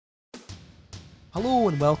Hello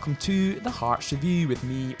and welcome to the Hearts Review with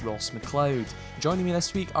me, Ross McLeod. Joining me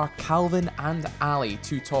this week are Calvin and Ali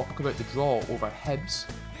to talk about the draw over Hibs.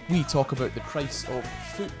 We talk about the price of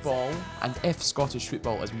football and if Scottish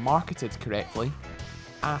football is marketed correctly.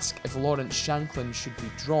 Ask if Lawrence Shanklin should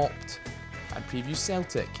be dropped and preview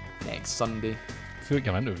Celtic next Sunday. I feel like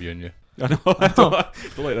I'm interviewing you. I know. I don't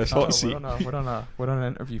like this hot seat. We're on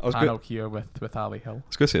an interview panel here with Ali Hill. I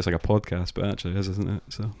was going to say it's like a podcast, but actually it is, isn't it?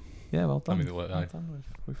 So yeah, well done. I mean, Well done.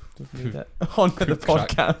 We've made it onto the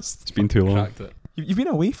podcast. it's been too long. It. You've been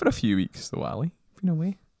away for a few weeks though, Ali. You've been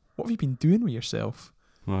away. What have you been doing with yourself?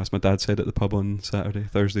 Well, as my dad said at the pub on Saturday,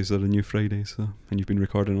 Thursdays are the new Fridays, so and you've been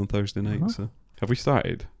recording on Thursday night. So have we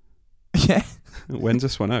started? Yeah. When's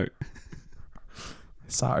this one out?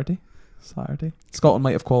 Saturday. Scotland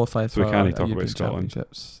might have qualified So for we can't talk European about Scotland.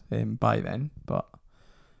 Championships by then, but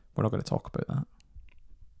we're not going to talk about that.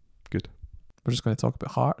 Good. We're just going to talk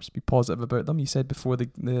about Hearts, be positive about them. You said before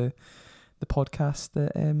the podcast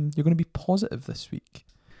that you're going to be positive this week.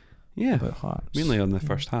 Yeah, about Hearts. mainly on the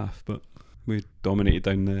first half, but we dominated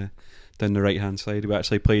down the right hand side. We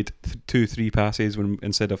actually played 2-3 passes when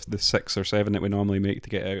instead of the 6 or 7 that we normally make to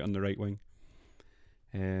get out on the right wing.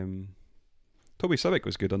 Toby Civic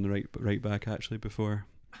was good on the right back actually before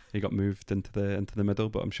he got moved into the middle,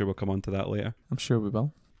 but I'm sure we'll come on to that later. I'm sure we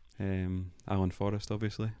will. Alan Forrest,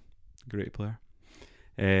 obviously, great player.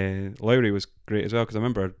 Lowry was great as well, because I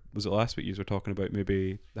remember, was it last week you were talking about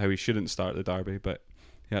maybe how he shouldn't start the derby, but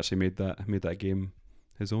he actually made that game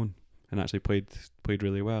his own and actually played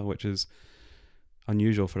really well, which is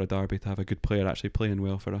unusual for a derby to have a good player actually playing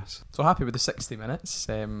well for us. So happy with the 60 minutes.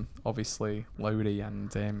 Obviously Lowry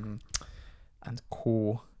and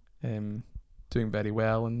Co doing very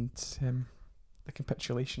well, and the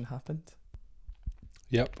capitulation happened.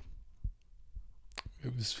 Yep.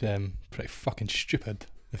 It was pretty fucking stupid,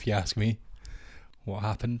 if you ask me, what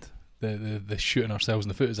happened. The shooting ourselves in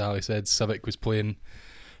the foot, as Ali said. Civic was playing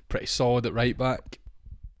pretty solid at right back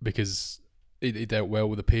because he dealt well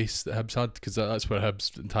with the pace that Hibs had, because that's where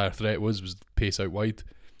Hibs' entire threat was pace out wide.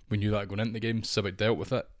 We knew that going into the game. Civic dealt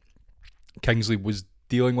with it. Kingsley was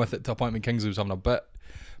dealing with it to a point when Kingsley was having a bit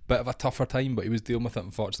of a tougher time, but he was dealing with it.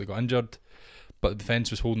 Unfortunately got injured, but the defence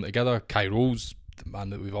was holding it together. Kai Rose, the man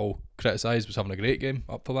that we've all criticised, was having a great game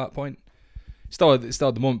up to that point. Still at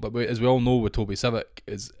the moment, but as we all know with Toby Civic,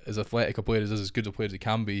 as athletic a player as good a player as he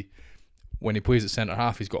can be, when he plays at centre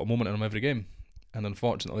half, he's got a moment in him every game, and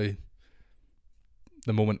unfortunately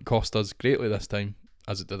the moment cost us greatly this time,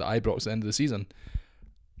 as it did at Ibrox at the end of the season.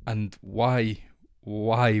 And why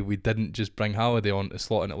we didn't just bring Halliday on to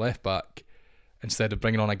slot in at left back instead of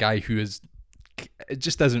bringing on a guy who it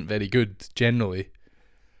just isn't very good generally,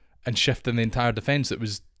 and shifting the entire defence. It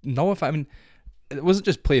was nullifying. I mean, it wasn't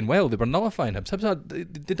just playing well, they were nullifying Hibs.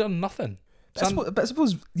 They done nothing. But I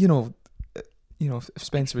suppose if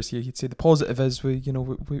Spencer was here, he'd say the positive is we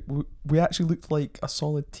actually looked like a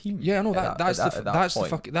solid team. Yeah, I know that's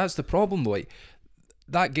the problem though. Like,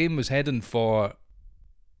 that game was heading for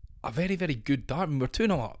a very, very good derby. We're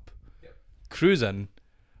 2-0 up, cruising,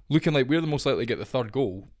 looking like we're the most likely to get the third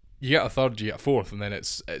goal. You get a third, you get a fourth, and then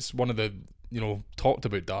it's one of the talked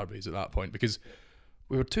about derbies at that point, because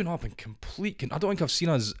we were 2-0 up in complete. I don't think I've seen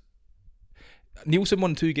us. Nielsen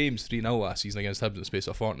won 2 games 3-0 last season against Hibs in the space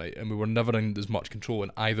of a fortnight, and we were never in as much control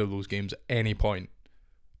in either of those games at any point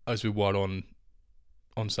as we were on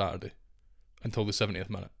Saturday until the 70th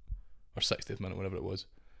minute or 60th minute, whatever it was.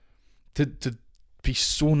 To be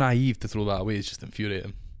so naive to throw that away is just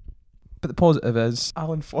infuriating. But the positive is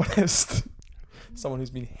Alan Forrest, someone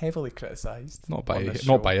who's been heavily criticised, not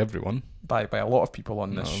by everyone, by a lot of people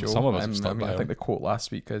on this show. Some of us I think the quote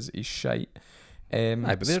last week is he's shite.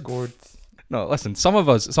 But scored. No, listen. Some of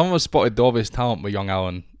us spotted the obvious talent with young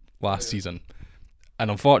Alan last season,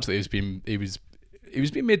 and unfortunately, he was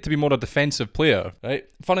being made to be more a defensive player. Right?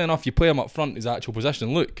 Funny enough, you play him up front, his actual position,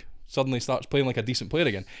 and look, suddenly starts playing like a decent player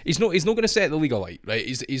again. He's not going to set the league alight, right?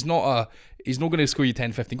 He's not going to score you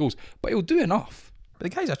 10, 15 goals, but he'll do enough. But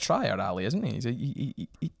the guy's a trier, Ali, isn't he?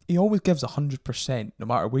 He always gives 100%, no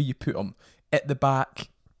matter where you put him, at the back,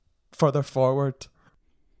 further forward.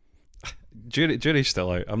 Jury's still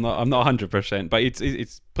out. I'm not 100%, but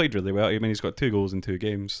it's played really well. I mean, he's got 2 goals in 2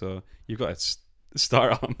 games, so you've got to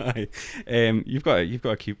start him. You've got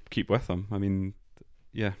to keep with him. I mean,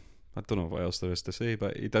 yeah, I don't know what else there is to say,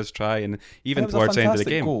 but he does try, and even towards the end of the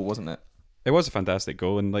game, goal, wasn't it? It was a fantastic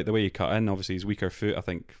goal, and like the way he cut in, obviously his weaker foot. I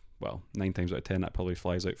think, 9 times out of 10 that probably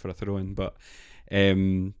flies out for a throw-in, but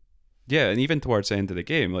yeah, and even towards the end of the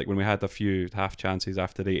game, like when we had a few half chances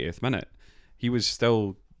after the 80th minute, he was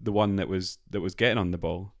still the one that was getting on the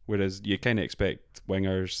ball. Whereas you kind of expect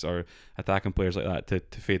wingers or attacking players like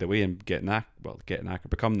that to fade away and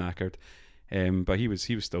become knackered. But he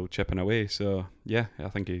was still chipping away. So yeah, I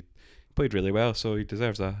think he played really well. So he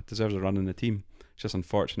deserves a run in the team. It's just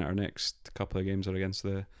unfortunate our next couple of games are against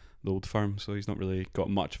the Old Firm, so he's not really got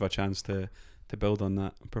much of a chance to build on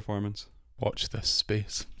that performance. Watch this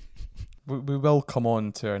space. We will come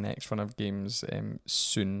on to our next run of games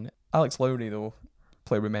soon. Alex Lowry, though,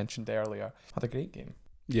 player we mentioned earlier, had a great game.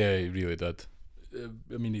 Yeah, he really did.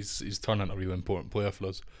 I mean, he's turned into a really important player for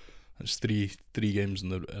us. It's three games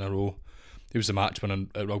in a row. He was the match winner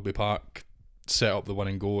at Rugby Park, set up the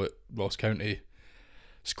winning goal at Ross County,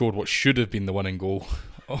 scored what should have been the winning goal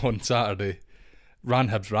on Saturday, ran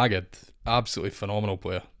Hibs ragged. Absolutely phenomenal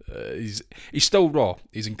player. He's still raw.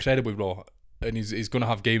 He's incredibly raw, and he's going to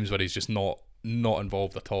have games where he's just not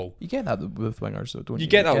involved at all. You get that with wingers, though, don't you? You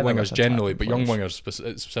get that with with wingers generally, but young players.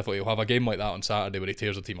 wingers specifically, will have a game like that on Saturday where he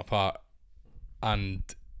tears the team apart, and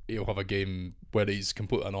he'll have a game where he's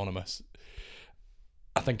completely anonymous.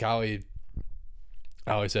 I think Ali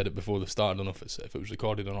said it before the start. I don't know if it was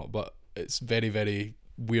recorded or not, but it's very, very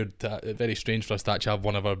weird, very strange for us to actually have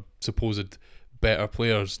one of our supposed better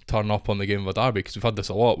players turn up on the game of a derby, because we've had this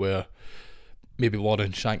a lot where maybe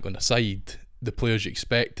Lauren Shanklin aside, the players you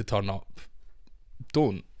expect to turn up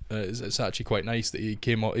don't. It's actually quite nice that he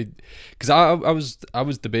came up, because I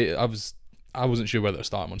was debating. I wasn't sure whether to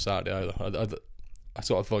start him on Saturday either. I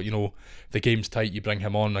sort of thought, if the game's tight, you bring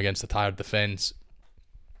him on against a tired defence.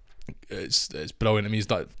 It's brilliant. I mean, he's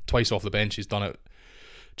done it twice off the bench. He's done it,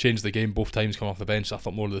 changed the game both times coming off the bench. I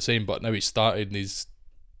thought more of the same, but now he's started and he's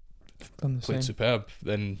played superb.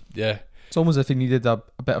 Then yeah, it's almost as if he needed a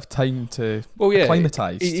bit of time to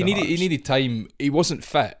acclimatise. He needed time. He wasn't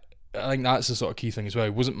fit. I think that's the sort of key thing as well.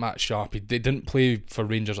 He wasn't match sharp. He didn't play for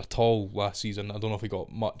Rangers at all last season. I don't know if he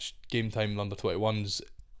got much game time in the under 21s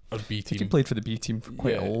or B team. He played for the B team for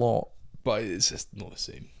quite a lot, but it's just not the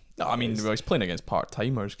same. No, I mean, he's playing against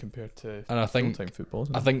part-timers compared to full-time football.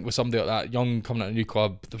 I think with somebody like that, young, coming at a new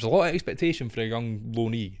club, there was a lot of expectation for a young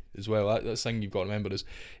loanee as well. That's the thing you've got to remember is,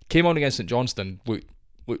 came on against St Johnstone,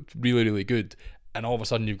 looked really, really good, and all of a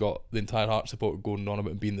sudden you've got the entire Hearts support going on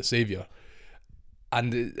about him being the saviour.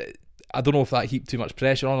 And I don't know if that heaped too much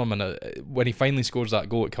pressure on him, and when he finally scores that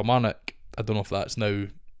goal at Kilmarnock, I don't know if that's now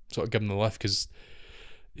sort of given him the lift, because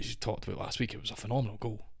as you talked about last week, it was a phenomenal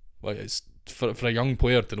goal. Like, it's for a young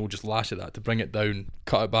player to just lash at that, to bring it down,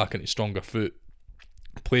 cut it back into stronger foot,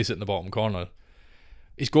 place it in the bottom corner.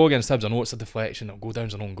 His goal against Hibs, I know it's a deflection, it'll go down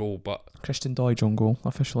as an own goal, but Christian Doidge on goal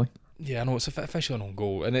officially. Yeah, I know it's officially an own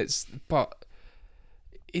goal, but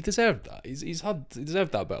he deserved that. He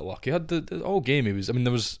deserved that bit of luck. He had the whole game.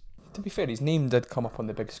 There was. To be fair, his name did come up on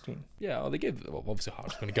the big screen. Yeah, obviously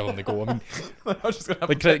Hearts going to give him the goal. I mean,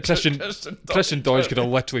 Christian Doidge could have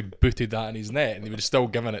literally booted that in his net, and they would have still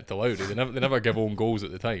given it to Lowry. They never give own goals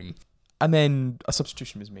at the time. And then a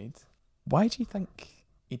substitution was made. Why do you think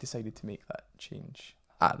he decided to make that change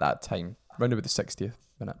at that time, round about the 60th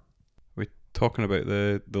minute? We're talking about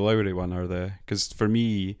the Lowry one, because for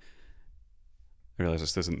me, I realise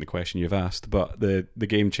this isn't the question you've asked, but the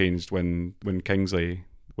game changed when Kingsley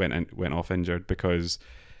went off injured, because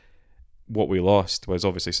what we lost was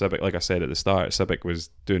obviously Cibic. Like I said at the start, Cibic was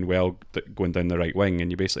doing well going down the right wing, and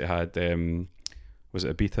you basically had was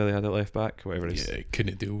it Abita they had at left back, whatever it is. Yeah, he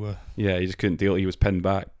couldn't deal with. Yeah, he just couldn't deal. He was pinned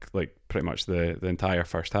back like pretty much the entire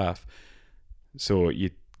first half. So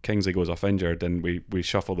Kingsley goes off injured, and we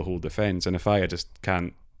shuffle the whole defence, and Ifaya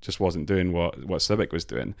just wasn't doing what Cibic was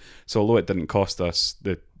doing. So although it didn't cost us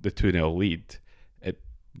the 2-0 lead, it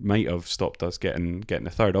might have stopped us getting the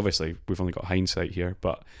third. Obviously, we've only got hindsight here,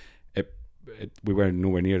 but we were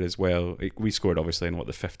nowhere near as well. We scored obviously in the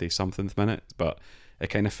 50-something minute, but it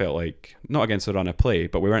kind of felt like, not against the run of play,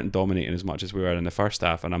 but we weren't dominating as much as we were in the first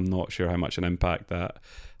half, and I'm not sure how much an impact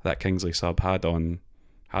that Kingsley sub had on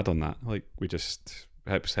that. Like, we just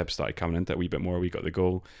Hibs started coming into it a wee bit more. We got the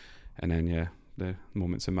goal, and then the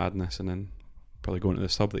moments of madness, and then probably going to the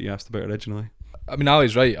sub that you asked about originally. I mean,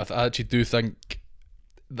 Ali's right. I actually do think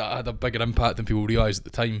that had a bigger impact than people realised at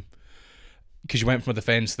the time, because you went from a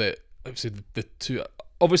defence that obviously the two.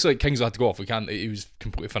 Obviously, Kingsley had to go off. He was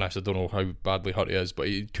completely finished. I don't know how badly hurt he is, but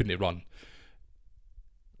he couldn't run.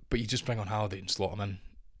 But you just bring on Halliday and slot him in.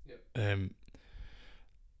 Yep.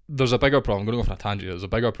 There's a bigger problem. I'm going to go off on a tangent here. There's a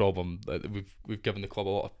bigger problem that we've given the club a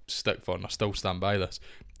lot of stick for, and I still stand by this.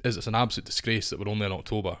 It's an absolute disgrace that we're only in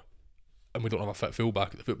October and we don't have a fit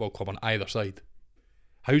fullback at the football club on either side.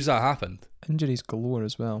 How's that happened? Injuries galore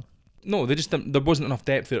as well. No, they just didn't, there wasn't enough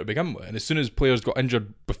depth there to begin with, and as soon as players got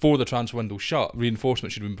injured before the transfer window shut,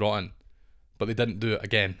 reinforcement should have been brought in. but they didn't do it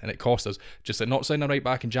again, and it cost us. Just like not signing right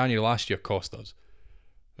back in January last year cost us,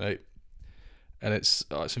 right? And it's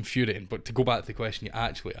infuriating. But to go back to the question you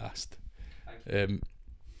actually asked, that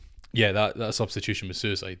substitution was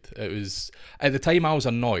suicide. It was, at the time I was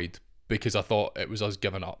annoyed because I thought it was us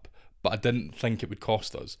giving up, but I didn't think it would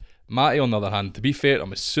cost us. Matty, on the other hand, to be fair to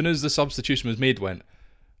him, as soon as the substitution was made, went,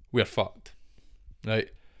 we're fucked,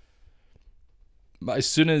 right? But as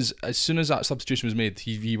soon as that substitution was made,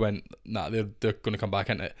 he went, nah, they're going to come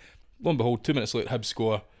back into it. Lo and behold, 2 minutes later, Hibs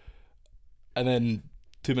score, and then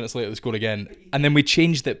 2 minutes later they score again, and then we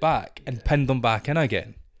changed it back and pinned them back in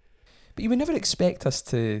again. But you would never expect us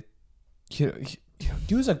to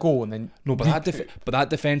use a goal and then no. But that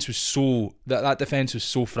defense was so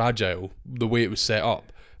fragile, the way it was set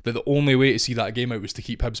up, that the only way to see that game out was to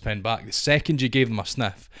keep Hibs pinned back. The second you gave them a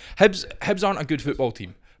sniff, Hibs aren't a good football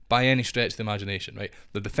team by any stretch of the imagination, right?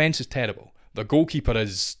 The defence is terrible. The goalkeeper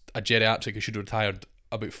is a geriatric who should have retired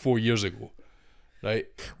about 4 years ago, right?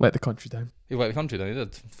 Let the country down. He let the country down. He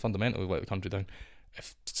did fundamentally let the country down.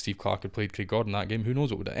 If Steve Clarke had played Craig Gordon that game, who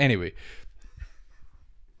knows what would have. Anyway,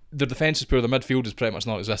 their defence is poor. Their midfield is pretty much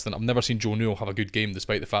non-existent. I've never seen Joe Newell have a good game,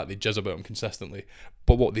 despite the fact they jizz about him consistently.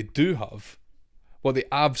 But what they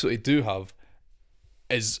absolutely do have,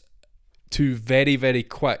 is two very, very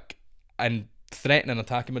quick and threatening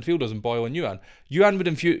attacking midfielders in Boyle and Youan. Youan would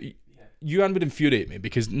infuriate me,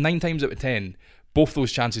 because 9 times out of 10, both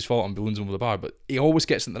those chances fall on balloons over the bar, but he always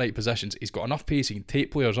gets in the right positions. He's got enough pace, he can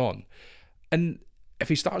take players on. And if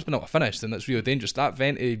he starts being able to finish, then that's really dangerous. That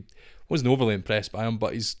Venti, wasn't overly impressed by him,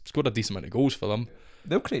 but he's scored a decent amount of goals for them.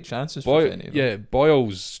 They'll create chances for Venti. Yeah,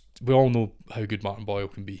 Boyle's, we all know how good Martin Boyle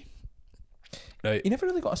can be. Right. He never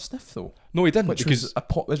really got a sniff though. No, he didn't, which was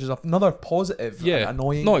another positive. And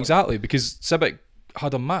annoying. No, exactly, because Civic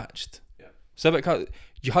had him matched. Yeah. Civic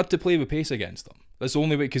you had to play with pace against him. That's the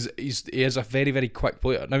only way, because he is a very, very quick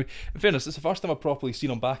player. Now, in fairness, it's the first time I've properly seen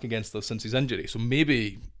him back against us since his injury, so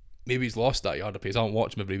maybe he's lost that yard of pace. I don't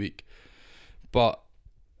watch him every week, but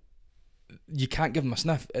you can't give him a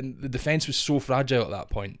sniff. And the defence was so fragile at that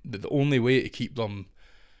point that the only way to keep them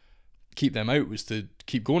out was to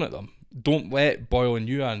keep going at them. Don't let Boyle and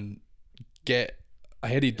Youan get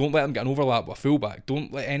ahead of you. Don't let them get an overlap with a fullback.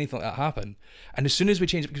 Don't let anything like that happen. And as soon as we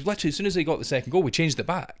changed it, because literally as soon as they got the second goal, we changed it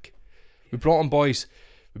back. We brought in Boyce,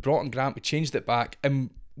 we brought in Grant, we changed it back, and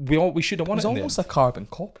we should have won it. It was almost a carbon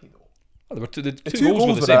copy though. Oh, the two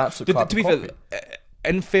goals were the same. To be fair,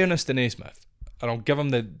 in fairness to Naismith, and I'll give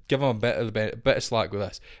him a bit of slack with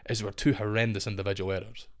this, is there were two horrendous individual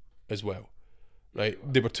errors as well. Right,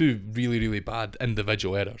 they were two really, really bad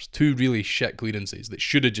individual errors, two really shit clearances that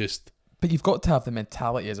should have just. But you've got to have the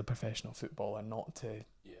mentality as a professional footballer not to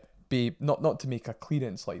be not to make a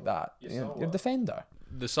clearance like that. You're a defender.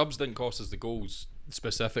 The subs didn't cost us the goals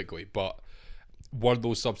specifically, but were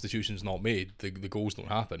those substitutions not made, the goals don't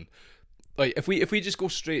happen. Like if we just go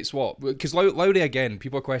straight swap, because Lowry again,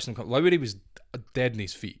 people are questioning. Lowry was dead in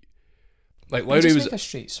his feet. Like Lowry was a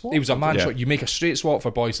straight swap. He was a man shot. You make a straight swap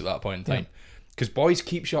for Boyce at that point in time. Because Boyce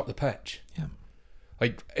keeps you up the pitch. Yeah.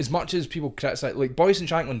 Like, as much as people criticise, like, Boyce and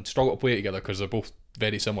Shanklin struggle to play together because they're both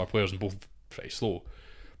very similar players and both pretty slow.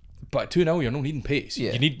 But at 2-0, you're not needing pace.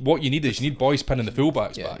 Yeah. You need Boyce pinning the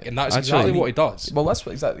fullbacks back. And that's exactly what he does. Well, that's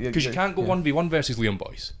what exactly. Because you can't go 1v1 versus Liam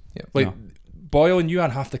Boyce. Yeah. Like, Boyle and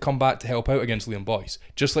Youan have to come back to help out against Liam Boyce,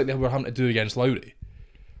 just like they were having to do against Lowry.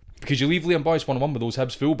 Because you leave Liam Boyce 1-on-1 with those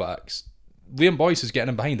Hibs fullbacks, Liam Boyce is getting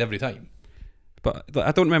him behind every time. But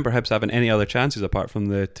I don't remember Hibs having any other chances apart from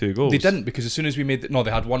the 2 goals. They didn't, because as soon as we made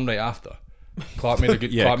they had one right after. Clark made a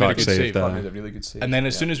good Clark made a good save. Clark made a really good save. And then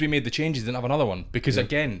as soon as we made the changes, they didn't have another one, because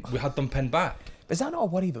again we had them pinned back. Is that not a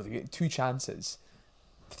worry though? They get 2 chances,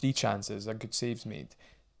 3 chances, are good saves made,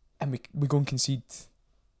 and we go and concede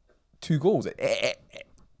 2 goals. It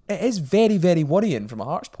is very, very worrying from a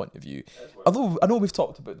Hearts point of view. Although I know we've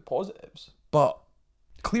talked about the positives, but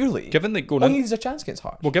clearly, given that only there's a chance against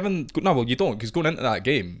Hearts. Well, you don't, because going into that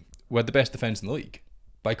game, we had the best defence in the league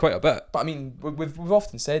by quite a bit. But I mean, we've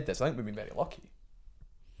often said this. I think we've been very lucky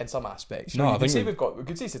in some aspects. We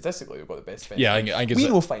could say statistically we've got the best defence. Yeah, I think we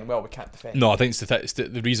know fine well we can't defend. No, I think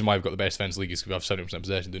the reason why we've got the best defence in the league is because we have 70%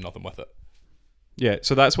 possession, do nothing with it. Yeah,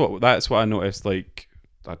 so that's what I noticed. Like,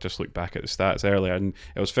 I just looked back at the stats earlier, and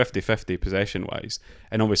it was 50-50 possession-wise.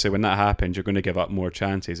 And obviously, when that happens, you're going to give up more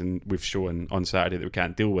chances, and we've shown on Saturday that we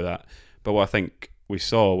can't deal with that. But what I think we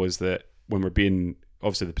saw was that when we're being,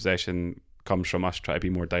 obviously the possession comes from us trying to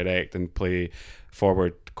be more direct and play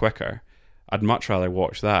forward quicker. I'd much rather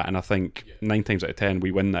watch that, and I think 9 times out of 10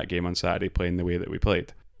 we win that game on Saturday playing the way that we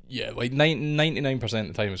played. Yeah, like 99% of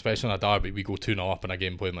the time, especially on a derby, we go 2-0 up in a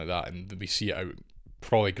game playing like that, and we see it out,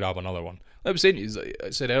 probably grab another one. I was saying, I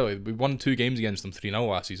said earlier, we won 2 games against them 3-0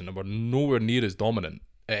 last season, and we're nowhere near as dominant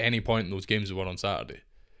at any point in those games we were on Saturday.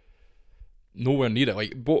 Nowhere near it.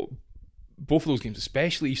 Like both of those games,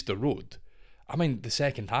 especially Easter Road. I mean, the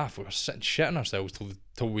second half we were sitting shitting ourselves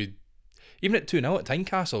till we, even at 2-0 at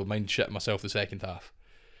Tynecastle, I mind shitting myself the second half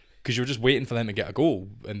because you were just waiting for them to get a goal,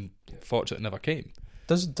 and fortunately it never came.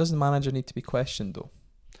 Does the manager need to be questioned though?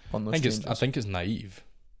 On those changes? I think it's naive.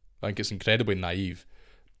 I think it's incredibly naive.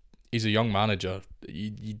 He's a young manager.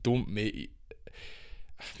 You don't make.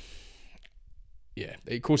 Yeah,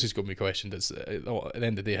 of course he's got to be questioned. It's at the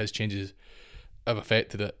end of the day, his changes have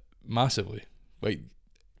affected it massively. Like,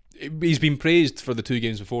 he's been praised for the 2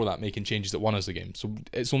 games before that, making changes that won us the game. So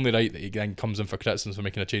it's only right that he then comes in for criticism for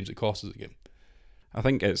making a change that costs us the game. I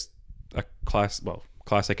think it's a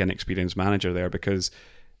classic inexperienced manager there, because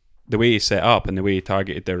the way he set up and the way he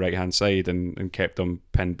targeted their right hand side and kept them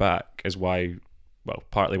pinned back is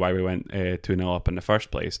partly why we went 2-0 up in the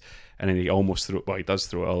first place. And then he does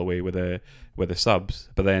throw it all away with the subs,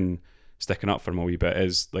 but then sticking up for him a wee bit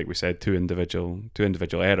is, like we said, two individual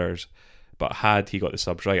errors. But had he got the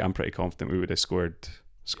subs right, I'm pretty confident we would have scored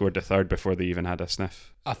the third before they even had a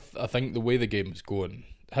sniff. I think the way the game was going,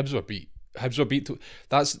 Hibs were beat.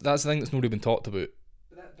 That's the thing that's not really been talked about.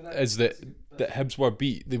 Is that Hibs were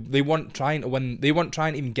beat. They weren't trying to win. They weren't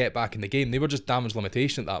trying to even get back in the game. They were just damage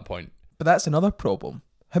limitation at that point. But that's another problem.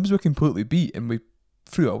 Hibs were completely beat and we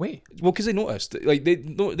threw it away. Well, because they noticed, like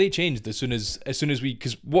they changed as soon as we,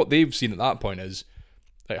 because what they've seen at that point is,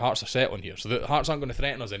 like, Hearts are settling here, so the Hearts aren't going to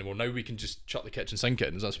threaten us anymore. Now we can just shut the kitchen sink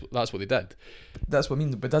it, and that's what they did. That's what I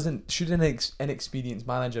mean. But should an inexperienced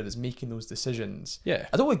manager that's making those decisions? Yeah.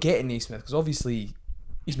 I don't want to get in Naismith because obviously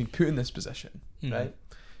he's been put in this position, right?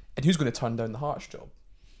 And who's going to turn down the Hearts job?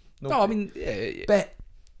 Nobody. No, I mean, yeah. But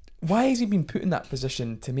why has he been put in that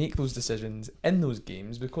position to make those decisions in those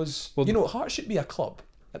games? Because Hearts should be a club,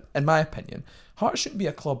 in my opinion. Hearts shouldn't be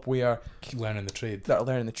a club where learning the trade. That are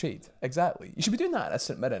learning the trade. Exactly. You should be doing that at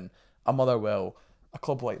St Mirren, a Motherwell, a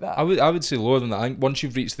club like that. I would say lower than that. I think once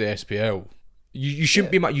you've reached the SPL, you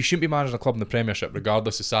shouldn't be managing a club in the Premiership,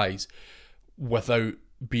 regardless of size, without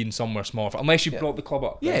being somewhere smaller. Unless you brought the club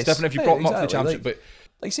up. Yes, it's different if you brought them up to the Championship.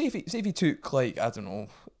 Like say if he took, like, I don't know,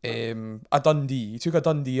 a Dundee. He took a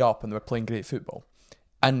Dundee up and they were playing great football,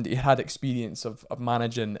 and he had experience of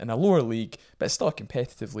managing in a lower league, but it's still a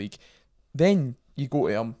competitive league. Then you go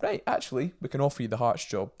to him, right? Actually, we can offer you the Hearts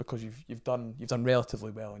job because you've done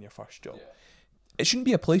relatively well in your first job. Yeah. It shouldn't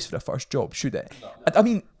be a place for a first job, should it? No. I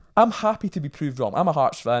mean, I'm happy to be proved wrong. I'm a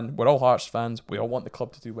Hearts fan. We're all Hearts fans. We all want the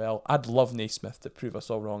club to do well. I'd love Naismith to prove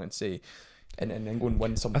us all wrong and say, and then go and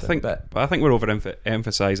win something. But I think we're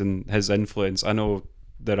overemphasising his influence. I know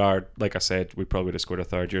there are, like I said, we probably would have scored a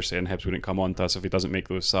third. You're saying Hibs wouldn't come on to us if he doesn't make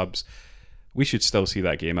those subs. We should still see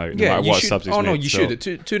that game out, no matter what subs he's made. No, you should.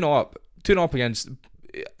 2-0 up. 2-0 up against...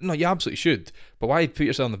 No, you absolutely should. But why put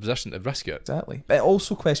yourself in the position to risk it? Exactly. But it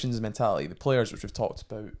also questions the mentality. The players, which we've talked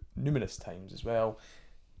about numerous times as well.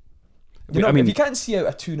 If you can't see out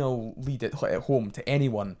a 2-0 lead at home to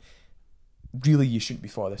anyone, really you shouldn't be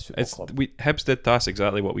for this football club. Hibs did to us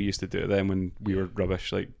exactly what we used to do to them when we were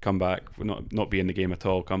rubbish. Like, come back, not be in the game at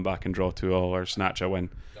all, come back and draw 2-2 or snatch a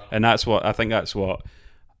win. And that's what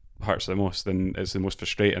hurts the most, and it's the most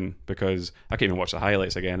frustrating, because I can't even watch the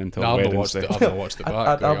highlights again until Wednesday. I've not watched it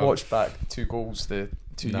back. I've watched back 2 goals, the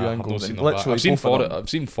 2 UN goals. I've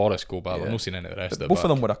seen Forest go back. I've not seen any of the rest of it. Both of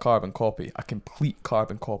them were a carbon copy, a complete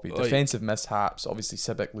carbon copy. Defensive mishaps. Obviously,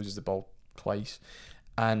 Civic loses the ball twice,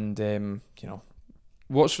 and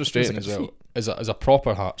what's frustrating as well is a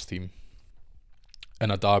proper Hearts team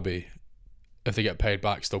in a derby, if they get paid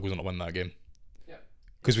back, still goes on to win that game. Yeah,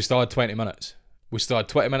 because we still had 20 minutes. We still had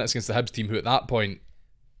 20 minutes against the Hibs team, who at that point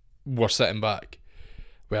were sitting back.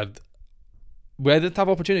 We did have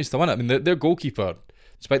opportunities to win it. I mean, their goalkeeper,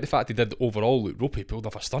 despite the fact he did overall look ropey, pulled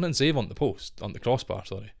off a stunning save on the crossbar.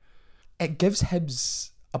 Sorry. It gives Hibs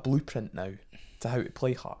a blueprint now to how to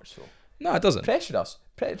play Hearts. So. No, it doesn't. Pressure us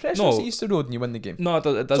at Easter Road and you win the game. No, it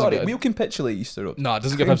doesn't. Sorry, we'll capitulate Easter Road. No, it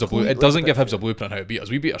doesn't give Hibs a blueprint. It doesn't give Hibs a blueprint how to beat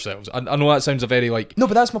us. We beat ourselves. I know that sounds a very like... No,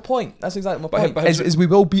 but that's my point. That's exactly my point. Is we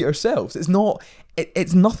will beat ourselves. It's not...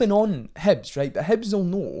 It's nothing on Hibs, right? But Hibs will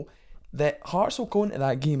know that Hearts will go into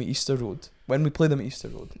that game at Easter Road, when we play them at Easter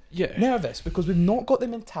Road, nervous, because we've not got the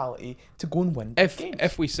mentality to go and win games.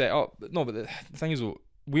 If we set up... No, but the thing is,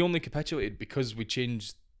 we only capitulated because we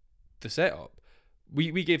changed the setup.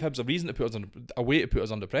 We gave Hibs a reason to put us a way to put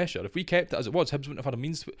us under pressure. If we kept it as it was, Hibs wouldn't have had a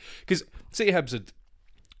means to... Because say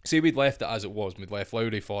we'd left it as it was, we'd left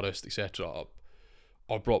Lowry, Forrest, etc. up,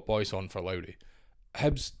 or brought Boyce on for Lowry,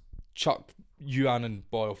 Hibs chucked Ewan and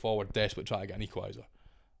Boyle forward, desperate to try to get an equaliser.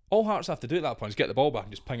 all Hearts have to do at that point is get the ball back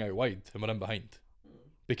and just ping out wide, and we're in behind.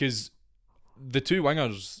 Because the two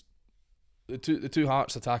wingers, the two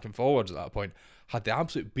Hearts attacking forwards at that point had the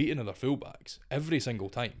absolute beating of their fullbacks every single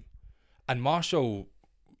time. And Marshall,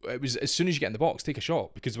 it was as soon as you get in the box, take a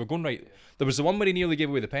shot, because we're going right. There was the one where he nearly gave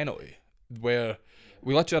away the penalty, where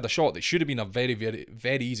we literally had a shot that should have been a very, very,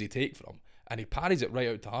 very easy take for him, and he parries it right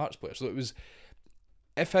out to Hearts player. So it was,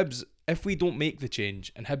 if we don't make the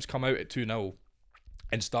change and Hibs come out at 2-0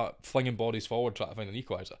 and start flinging bodies forward trying to find an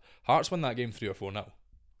equaliser, Hearts win that game 3 or 4-0.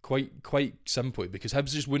 Quite simply, because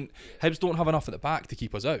Hibs just wouldn't. Hibs don't have enough at the back to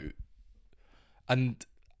keep us out, and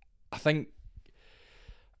I think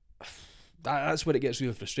that's where it gets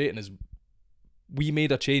really frustrating. Is we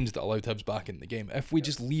made a change that allowed Hibs back in the game. If we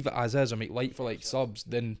just leave it as is or make like for like subs,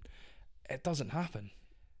 then it doesn't happen.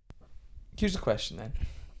 Here's the question then: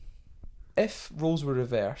 if roles were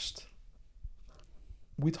reversed,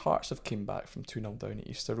 would Hearts have came back from 2-0 down at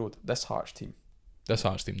Easter Road? This Hearts team,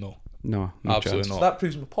 no. No, Absolutely chance. not. So that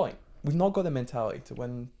proves my point. We've not got the mentality to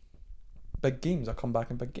win big games or come back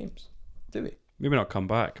in big games, do we? Maybe not come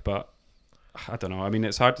back, but I don't know. I mean,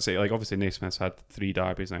 it's hard to say. Like, obviously, Naismith's had 3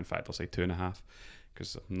 derbies now. In fact, I'll say 2.5,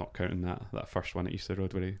 because I'm not counting that first one at Easter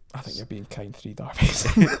Road where he. I think you're being kind. 3 derbies.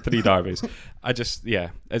 3 derbies. I just, yeah,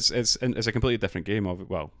 it's a completely different game.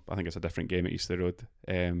 Well, I think it's a different game at Easter Road.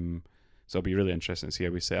 So it'll be really interesting to see how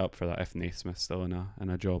we set up for that if Naismith's still in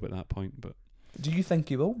a job at that point. But do you think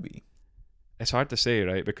he will be? it's hard to say,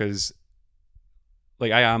 right? Because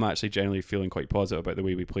like I am actually generally feeling quite positive about the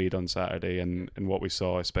way we played on Saturday and what we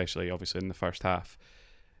saw, especially obviously in the first half.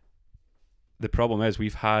 The problem is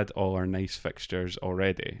we've had all our nice fixtures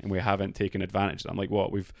already and we haven't taken advantage of them. Like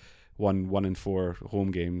what? We've won 1 in 4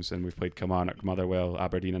 home games and we've played Kilmarnock, Motherwell,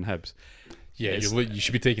 Aberdeen and Hibs. Yeah, you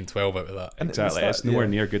should be taking 12 out of that. And exactly. It's nowhere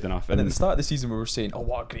near good enough. And at the start of the season we were saying, oh,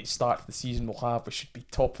 what a great start to the season we'll have. We should be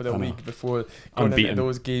top of the league before going Unbeaten. into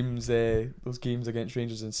those games against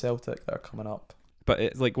Rangers and Celtic that are coming up. But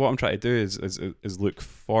it's like what I'm trying to do is look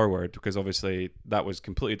forward, because obviously that was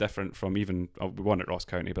completely different from even we won at Ross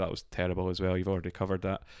County, but that was terrible as well. You've already covered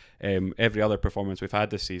that. Every other performance we've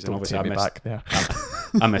had this season, Don't obviously take I me missed back there.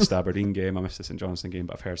 I missed the Aberdeen game, I missed the St Johnstone game,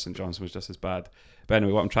 but I've heard St Johnstone was just as bad. But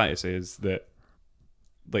anyway, what I'm trying to say is that,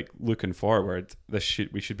 like, looking forward, it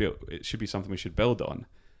should be something we should build on.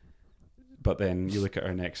 But then you look at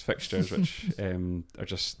our next fixtures, which are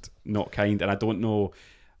just not kind, and I don't know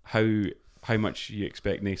how much you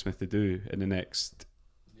expect Naismith to do in the next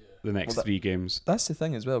 3 games. That's the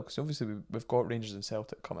thing as well, because obviously we've got Rangers and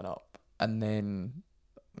Celtic coming up, and then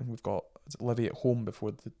we've got Livy at home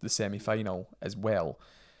before the semi-final as well.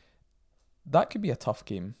 That could be a tough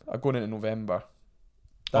game going into November.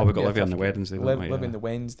 We've got Livy on the Wednesday. Livy on the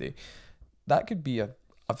Wednesday. That could be a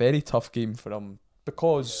very tough game for them,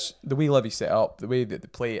 because the way Livy set up, the way that they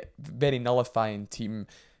play, very nullifying team,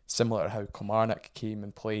 similar to how Kilmarnock came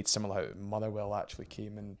and played, similar to how Motherwell actually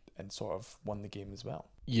came and sort of won the game as well.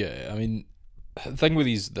 Yeah, I mean, the thing with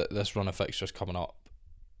this run of fixtures coming up,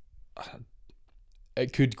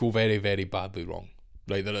 it could go very, very badly wrong.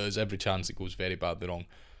 Right, there is every chance it goes very badly wrong.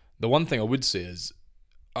 The one thing I would say is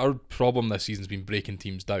our problem this season's been breaking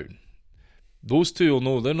teams down. Those two will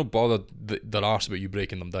know they're not bothered their arse about you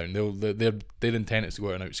breaking them down. Their intent is to go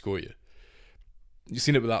out and outscore you. You've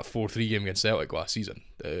seen it with that 4-3 game against Celtic last season.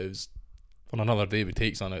 It was on another day we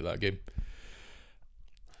take something out of that game.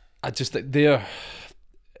 I just think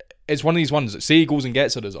it's one of these ones that, say he goes and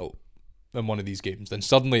gets a result in one of these games, then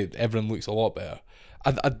suddenly everyone looks a lot better.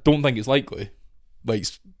 I don't think it's likely. Like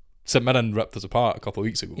St Mirren ripped us apart a couple of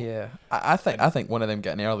weeks ago. Yeah, I think one of them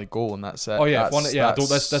get an early goal and that's it. Oh yeah,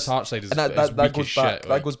 this Hearts side is, and that is weak goes as back. shit.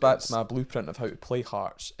 That goes back to my blueprint of how to play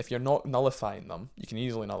Hearts. If you're not nullifying them, you can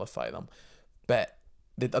easily nullify them, but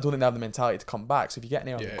I don't think they have the mentality to come back. So if you get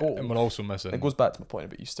an early goal, and we're also missing. It goes back to my point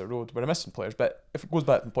about Easter Road. We're missing players, but if it goes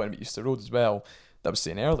back to my point about Easter Road as well, that I was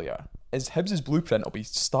saying earlier, is Hibs' blueprint will be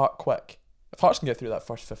start quick. If Hearts can get through that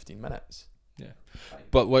first 15 minutes. Yeah.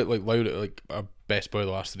 But like Lowry, like our best player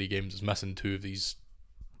the last 3 games is missing 2 of these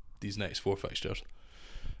next 4 fixtures.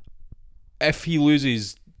 If he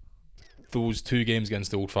loses those 2 games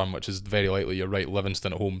against the Old Firm, which is very likely, you're right,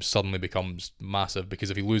 Livingston at home suddenly becomes massive,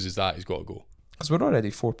 because if he loses that, he's got to go. Because we're already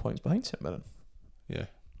 4 points behind St Mirren. Yeah.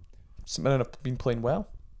 St Mirren have been playing well.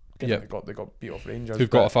 Yeah. They got beat off Rangers.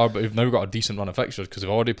 But we've now got a decent run of fixtures, because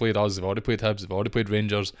they've already played us, they've already played Hibs, they've already played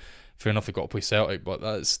Rangers. Fair enough, they've got to play Celtic, but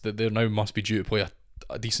they now must be due to play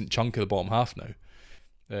a decent chunk of the bottom half now.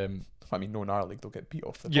 I mean, no, in our league they'll get beat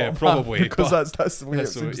off the yeah, bottom probably half, because that's the way it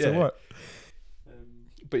seems to work.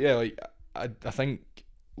 But yeah, like I think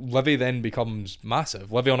Livy then becomes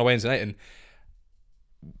massive. Livy on a Wednesday night, and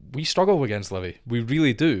we struggle against Livy. We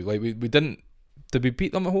really do. Like we didn't. Did we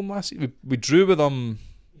beat them at home last season? We drew with them.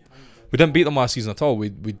 We didn't beat them last season at all. We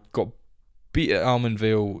got beat at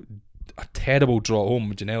Almondvale. A terrible draw at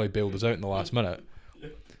home. Janelli bailed us out in the last minute.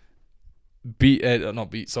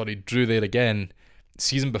 Drew there again.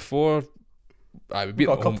 Season before, we beat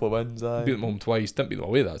got them a couple of wins. beat them home twice. Didn't beat them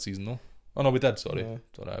away that season though. Oh no, we did. Sorry.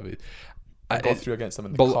 I got through against them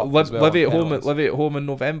in the but cup as well. Livy at home in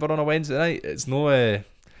November on a Wednesday night. It's no.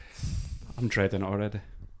 I'm dreading it already.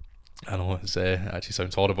 I know it's actually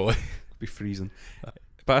sounds horrible. It'd be freezing.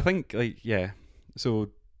 But I think so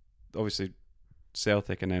obviously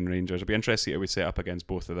Celtic and then Rangers. It'd be interesting to see how we set up against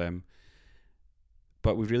both of them.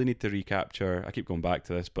 But we really need to recapture. I keep going back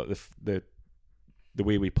to this, but the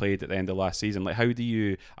way we played at the end of last season. Like, how do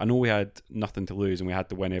you? I know we had nothing to lose and we had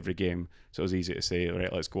to win every game, so it was easy to say,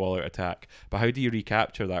 right, let's go all out attack. But how do you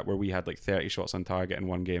recapture that where we had like 30 shots on target in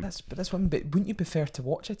one game? But wouldn't you prefer to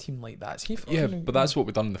watch a team like that? But that's what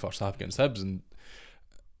we done in the first half against Hibs, and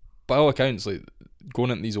by all accounts, like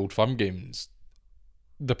going into these Old Firm games,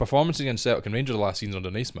 the performance against Celtic and Rangers last season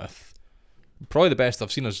under Naismith, probably the best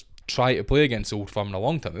I've seen us try to play against Old Firm in a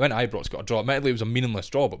long time. We went to Ibrox, got a draw. Admittedly, it was a meaningless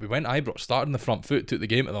draw, but we went to Ibrox, started in the front foot, took the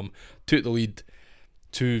game to them, took the lead.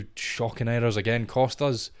 2 shocking errors again cost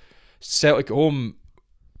us. Celtic at home,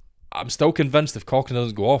 I'm still convinced if Cochrane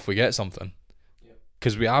doesn't go off, we get something.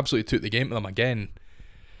 Because we absolutely took the game to them again.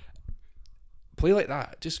 Play like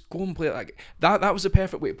that. Just go and play like that. That was the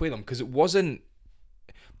perfect way to play them, because it wasn't.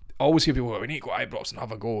 I always hear people go, we need to go Ibrox and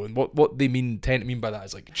have a go, and what they tend to mean by that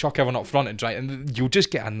is like chuck everyone up front and try, and you'll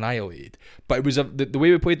just get annihilated. But it was the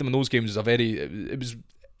way we played them in those games was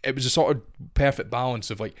it was a sort of perfect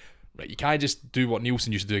balance of like, right, you can't just do what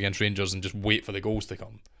Nielsen used to do against Rangers and just wait for the goals to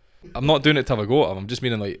come. I'm not doing it to have a go at them. I'm just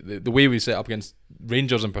meaning like the way we set up against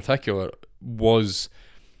Rangers in particular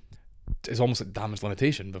it's almost like damage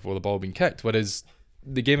limitation before the ball being kicked. Whereas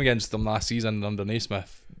the game against them last season under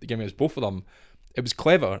Naismith, the game against both of them, it was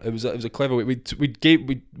clever. It was a clever way. We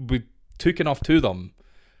took enough to them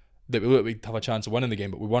that we'd have a chance of winning the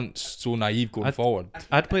game, but we weren't so naive going forward.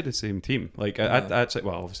 I'd play the same team. Like I'd say,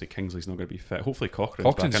 well, obviously Kingsley's not going to be fit. Hopefully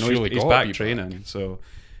Cochrane's back. I know he's back training, so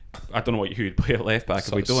I don't know who you'd play at left back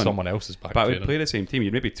if we don't. Someone else is back. But training. I would play the same team.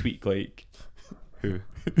 You'd maybe tweak like who?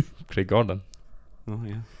 Craig Gordon. Oh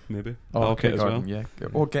yeah, maybe. Oh, Craig Gordon, as well. Yeah.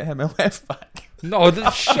 Or get him a left back. No,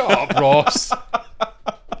 shut up, Ross.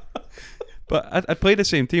 But I'd play the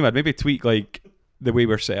same team. I'd maybe tweak like the way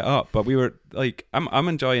we're set up. But we were like, I'm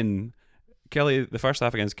enjoying Kelly the first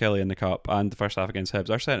half against Kelly in the cup and the first half against Hibs.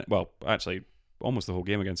 Actually, almost the whole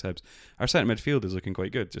game against Hibs. Our centre midfield is looking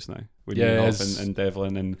quite good just now. With Newhoff and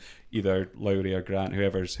Devlin and either Lowry or Grant,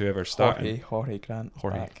 whoever's starting. Jorge Grant.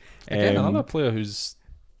 Back. Again, another player who's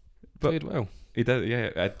played well. He did,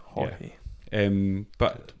 yeah. Jorge.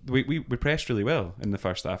 But we pressed really well in the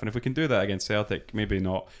first half, and if we can do that against Celtic, maybe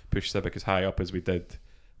not push Civic as high up as we did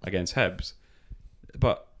against Hibs.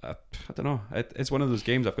 But I don't know. It's one of those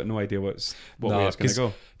games I've got no idea what way it's going to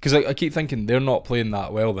go. Because I keep thinking they're not playing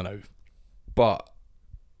that well now, but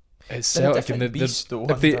it's Celtic, and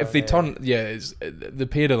if they turn, it's the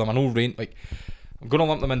pair of them. I know I'm going to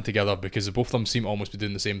lump them in together because both of them seem to almost be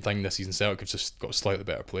doing the same thing this season. Celtic have just got slightly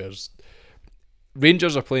better players.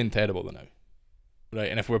 Rangers are playing terrible now,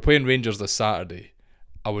 right? And if we're playing Rangers this Saturday,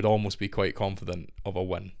 I would almost be quite confident of a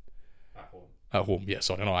win. At home, yeah,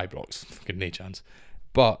 sorry, not Ibrox. Fucking no chance.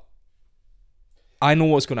 But I know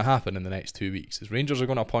what's going to happen in the next 2 weeks. Is Rangers are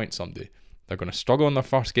going to appoint somebody. They're going to struggle in their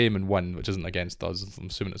first game and win, which isn't against us. I'm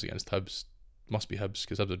assuming it's against Hibs. Must be Hibs,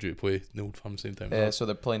 because Hibs are due to play the Old Firm at the same time. So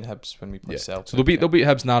they're playing Hibs when we play Celtic. So they'll beat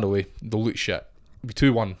Hibs narrowly. They'll look shit. It'll be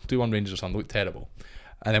 2-1 Rangers or something. They'll look terrible.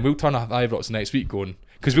 And then we'll turn up Ibrox next week going,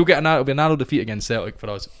 because it'll be a narrow defeat against Celtic for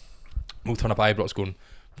us. We'll turn up Ibrox going,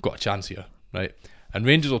 we've got a chance here, right? And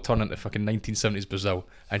Rangers will turn into fucking 1970s Brazil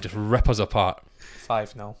and just rip us apart.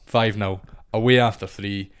 5-0 away after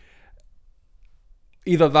 3.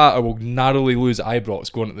 Either that or we'll narrowly lose at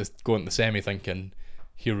Ibrox going to the semi thinking,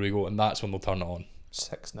 here we go, and that's when they'll turn it on.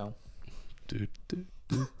 6-0.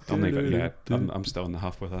 I'm still in the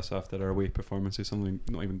huff with us after our away performances. I'm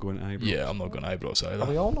not even going to Ibrox. Yeah, I'm not going to Ibrox either. Are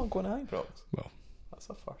we all not going to Ibrox? Well, that's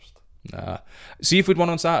a first. Nah. See, if we'd won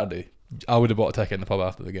on Saturday, I would have bought a ticket in the pub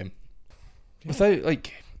after the game. Yeah. Without,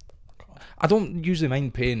 I don't usually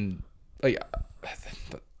mind paying,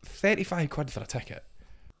 35 quid for a ticket.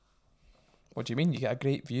 What do you mean? You get a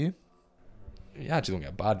great view? You actually don't get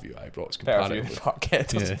a bad view at Ibrox. Better view than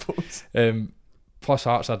Parkhead, I suppose. Plus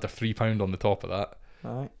Hearts had their £3 on the top of that.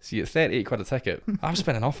 Right. See, at 38 quid a ticket, I've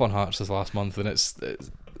spent enough on Hearts this last month, and it's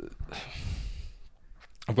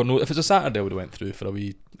I've got no. If it's a Saturday, I would have went through for a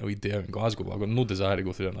wee day out in Glasgow. But I've got no desire to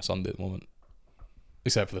go through on a Sunday at the moment,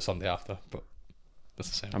 except for the Sunday after. But that's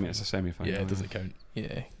the same. I mean, it's a semi-final. Yeah, it doesn't count.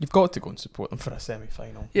 Yeah, you've got to go and support them for a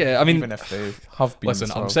semi-final. Yeah, I mean, even if they have been.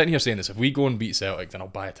 Listen, I'm sitting here saying this. If we go and beat Celtic, then I'll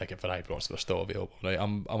buy a ticket for Ibrox. They're still available, right?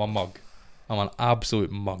 I'm a mug. I'm an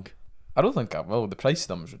absolute mug. I don't think I will. The price of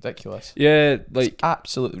them is ridiculous. Yeah, like It's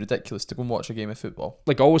absolutely ridiculous to go and watch a game of football.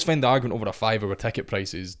 I always find the argument over a £5 with ticket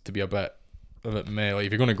prices to be a bit meh. Like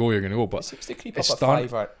if you're going to go, you're going to go. It But seems to creep it's up at starting-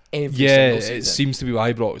 £5 every yeah, single season. it seems to be with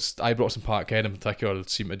Ibrox and Parkhead in particular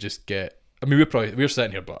seem to just get. I mean, we're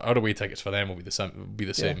sitting here, but our away tickets for them will be the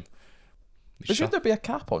same. But should there be a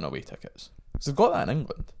cap on away tickets? Because they've got that in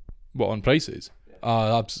England. What on prices?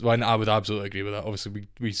 I would absolutely agree with that. Obviously,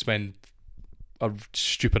 we spend a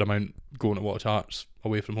stupid amount going to watch Hearts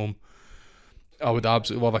away from home. I would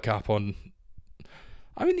absolutely love a cap on.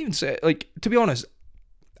 I wouldn't even say, like, to be honest,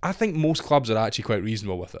 I think most clubs are actually quite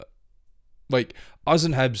reasonable with it. Like us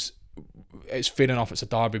and Hibs, it's fair enough. It's a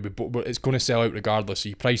derby, but it's going to sell out regardless. So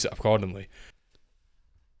you price it accordingly.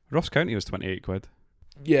 Ross County was £28.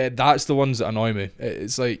 Yeah, that's the ones that annoy me.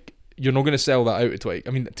 It's like you're not going to sell that out at 20. I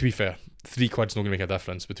mean, to be fair, £3's not going to make a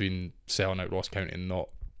difference between selling out Ross County and not.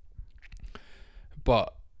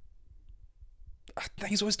 But I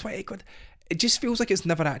think it's always £28. It just feels like it's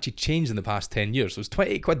never actually changed in the past 10 years. So is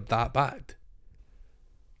 £28 that bad?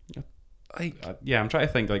 Like, Yeah, I'm trying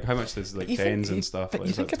to think like how much there's like you tens think- and stuff. but Like,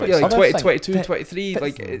 you is that think about 20? yeah, like other 20, thing, 22, but- 23. but-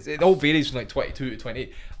 Like it all varies from like 22 to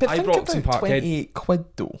 28. But think Ibrox and about Parkhead. £28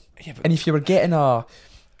 though. Yeah, but And if you were getting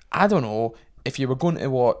I don't know, if you were going to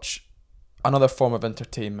watch another form of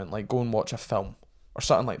entertainment, like go and watch a film or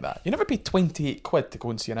something like that, you never pay £28 to go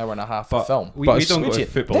and see an hour and a half of But film. we But don't it's- go to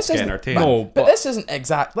football to get isn't- entertained. No, but but- this isn't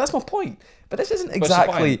exact. That's my point. But this isn't it's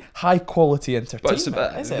exactly fine. high quality But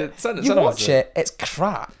entertainment, is it? You watch it, it's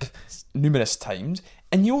crap numerous times,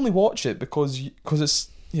 and you only watch it because it's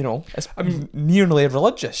it's nearly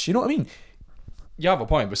religious. You know what I mean? You have a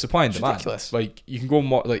point, but supply and It's demand. ridiculous. Like you can go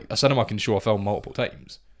and watch, like a cinema can show a film multiple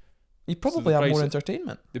times. You probably the have price more of-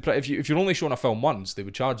 entertainment. If you're only showing a film once, they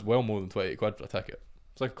would charge well more than £28 for a ticket.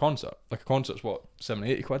 It's like a concert. Like a concert's what,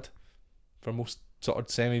 £70-80 for most sort of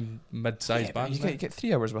semi-mid-sized Yeah, but bands. you get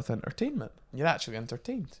 3 hours with entertainment. You're actually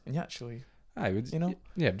entertained, and you actually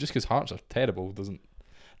Yeah, just because Hearts are terrible doesn't.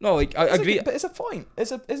 No, like I It's agree. but it's a point.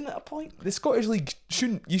 Isn't it a point? The Scottish League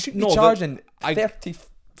shouldn't be No, but charging I-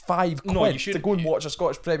 £35 No, you to shouldn't. go and watch a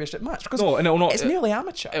Scottish Premiership match because No, and it'll not. it's nearly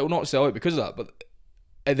amateur. It'll not sell out because of that. But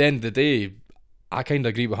at the end of the day, I kind of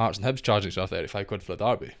agree with Hearts and Hibs charging each other £35 for a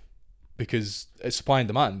derby because it's supply and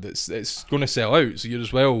demand. It's going to sell out, so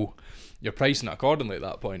you're pricing it accordingly at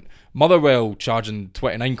that point. Motherwell charging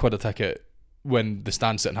 £29 a ticket when the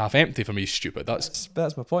stand's sitting half empty for me is stupid. That's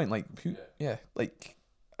That's my point. Like, like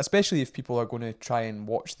especially if people are going to try and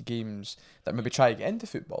watch the games that maybe try to get into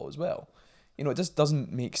football as well. It just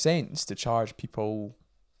doesn't make sense to charge people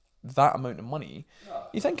that amount of money.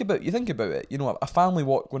 You think about it. A family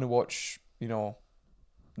going to watch, the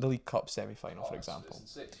League Cup semi-final, for example.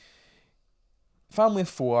 Family of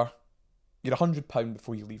 4, you're £100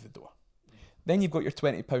 before you leave the door. Then you've got your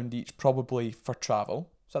 £20 each probably for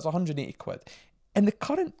travel, so that's £180. In the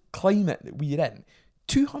current climate that we're in,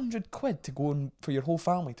 £200 to go and for your whole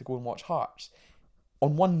family to go and watch Hearts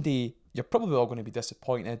on one day, you're probably all going to be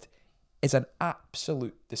disappointed, is an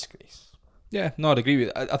absolute disgrace. yeah. No, I'd agree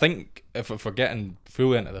with. I think if we're getting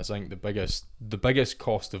fully into this, I think the biggest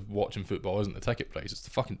cost of watching football isn't the ticket price; it's the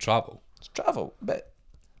fucking travel. It's travel, but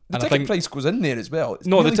the And I ticket think- price goes in there as well. It's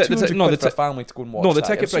No, the nearly ti- the ti- £200 no, the for a ti- family to go and watch. no, the that.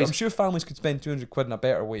 ticket price- I'm sure families could spend £200 in a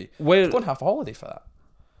better way. Where Go and have a holiday for that.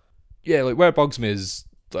 yeah, like where it bugs me is,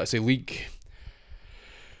 let's say, league.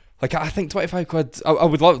 Like I think £25. I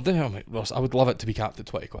would love. Ross, I would love it to be capped at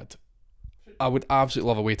 £20. I would absolutely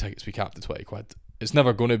love away tickets to be capped at £20. It's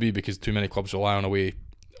never going to be because too many clubs rely on away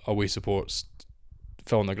supports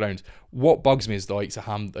filling their grounds. What bugs me is the likes of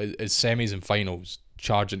is semis and finals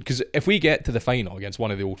charging, because if we get to the final against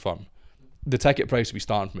one of the old firm, the ticket price will be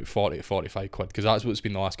starting from about 40 to £45 because that's what it's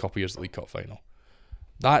been the last couple of years at the League Cup final.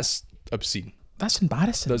 That's obscene. That's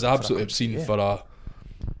embarrassing. That's absolutely obscene for a.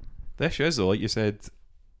 The issue is though, like you said,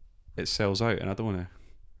 it sells out, and I don't want to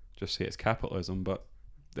just say it's capitalism, but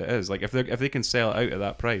it is. Like if they can sell it out at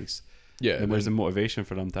that price, Yeah, then there's a motivation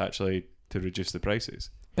for them to reduce the prices.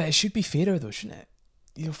 But it should be fairer though, shouldn't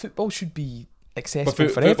it? Football should be accessible for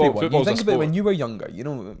football- everyone. You football's a think about it sport. when you were younger,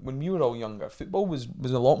 when we were all younger, football was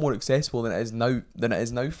a lot more accessible than it is now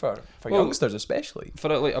for Well, youngsters especially.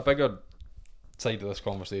 for like a bigger side of this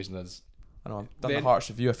conversation is I know I've done then- the Hearts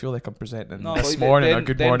review. I feel like I'm presenting no, this like morning the or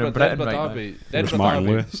Good Edinburgh- Morning Britain Edinburgh right Derby, It was Edinburgh Martin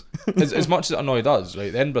Derby, Lewis. as much as it annoyed us,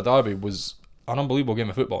 right? The Edinburgh Derby was an unbelievable game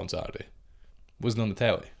of football on Saturday wasn't on the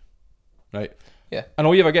telly, right? Yeah. And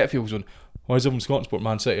all you ever get people going, why is everyone Scotland support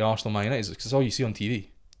Man City, Arsenal, Man United? Because it's all you see on TV.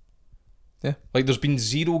 Yeah. Like, there's been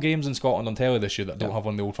 0 games in Scotland on telly this year that don't Yeah. have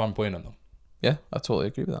one of the Old Firm playing in them. Yeah, I totally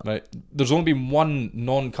agree with that. Right. There's only been one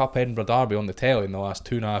non-cup Edinburgh derby on the telly in the last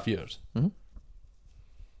 2.5 years. Mm-hmm.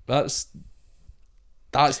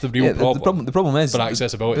 That's the real problem. The problem is for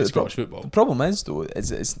accessibility to Scottish football. The problem is though,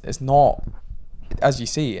 it's not, as you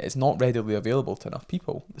say, it's not readily available to enough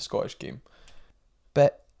people. The Scottish game,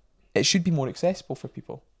 but it should be more accessible for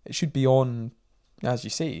people. It should be on, as you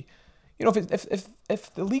say. You know,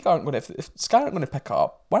 if the league aren't going to, if Sky aren't going to pick it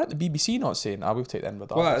up, why aren't the BBC not saying, "I will take the Edinburgh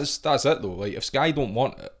Derby"? Well, that's it though. Like, if Sky don't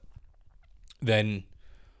want it, then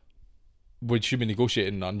we should be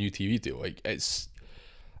negotiating a new TV deal. Like, it's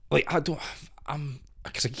like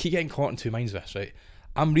because I keep getting caught in two minds with this, right?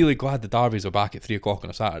 I'm really glad the derbies are back at 3:00 on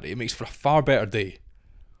a Saturday. It makes for a far better day.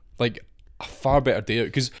 Like, a far better day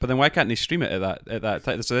out. But then why can't they stream it at that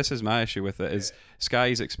time? So this is my issue with it, is Sky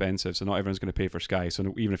is expensive, so not everyone's going to pay for Sky.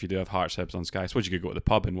 So even if you do have Hearts Hibs on Sky, I suppose you could go to the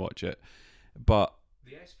pub and watch it. But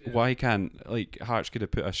why can't, like, Hearts could have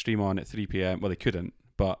put a stream on at 3 p.m. Well, they couldn't,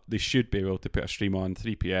 but they should be able to put a stream on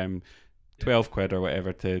 3 p.m, 12 quid or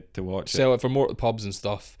whatever to watch sell it for more to pubs and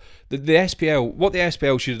stuff. The SPL, what the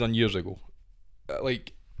SPL should have done years ago,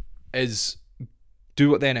 is do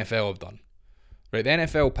what the NFL have done. Right, the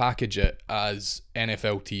NFL package it as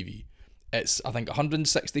NFL TV. It's, I think,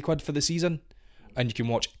 160 quid for the season, and you can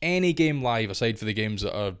watch any game live aside for the games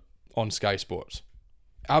that are on Sky Sports.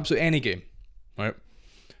 Absolutely any game, right?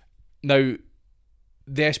 Now,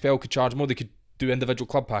 the SPL could charge more. They could do individual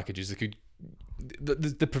club packages. They could.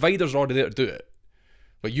 The providers are already there to do it.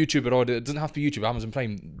 Like, YouTube are already. It doesn't have to be YouTube, Amazon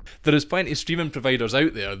Prime. There is plenty of streaming providers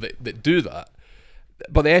out there that do that.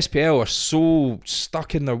 But the SPL are so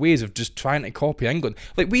stuck in their ways of just trying to copy England.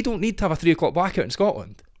 Like, we don't need to have a 3:00 blackout in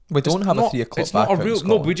Scotland. We don't have a 3:00 blackout. It's not a real.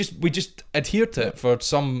 No, we just adhere to it for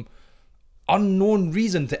some unknown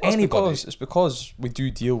reason to anybody. It's because we do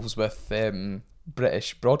deals with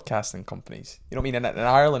British broadcasting companies. You know what I mean? In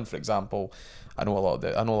Ireland, for example, I know a lot of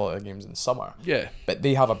the games in summer. Yeah. But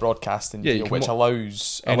they have a broadcasting deal which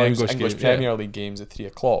allows English game, Premier League games at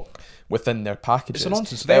 3:00 within their packages. It's a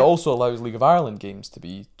nonsense. But it also allows League of Ireland games to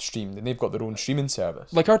be streamed, and they've got their own streaming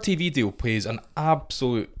service. Like, our TV deal pays an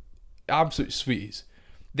absolute sweeties.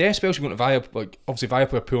 The SPL should go to Viaplay. Like, obviously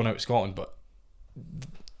Viaplay are pulling out of Scotland, but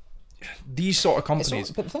these sort of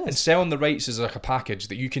companies and selling the rights as like a package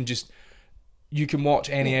that you can watch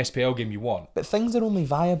any SPL game you want. But things are only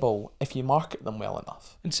viable if you market them well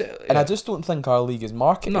enough. And I just don't think our league is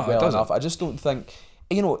marketed well enough. I just don't think,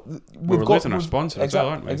 you know, we're losing our sponsor as well,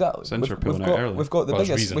 aren't we? Exactly. Since we're pulling out early. We've got the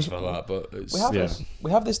biggest reasons for that, but it's,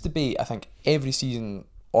 we have this debate, I think, every season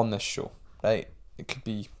on this show, right? It could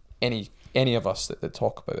be any of us that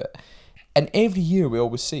talk about it. And every year we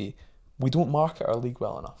always say, we don't market our league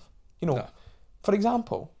well enough. You know, for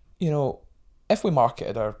example, you know, if we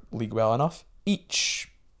marketed our league well enough,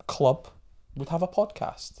 each club would have a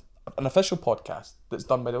podcast, an official podcast that's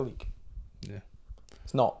done by the league. Yeah.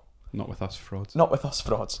 It's not. Not with us frauds. Not with us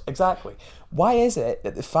frauds, exactly. Why is it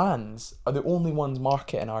that the fans are the only ones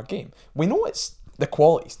marketing our game? We know the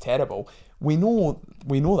quality's terrible. We know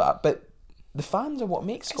that, but the fans are what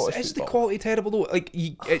makes Scottish football. Is the quality terrible though? Like,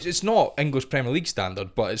 it's not English Premier League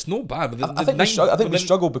standard, but it's not bad. I think we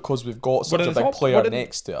struggle because we've got such a big player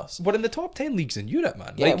next to us. We're in the top 10 leagues in Europe,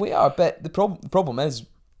 man. Yeah, we are. But the problem is,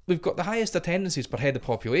 we've got the highest attendances per head of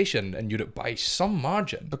population in Europe by some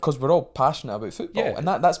margin. Because we're all passionate about football, and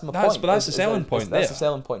that's my point. But that's the selling point there. That's the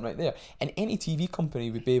selling point right there. And any TV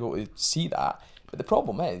company would be able to see that. But the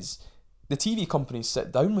problem is, the TV companies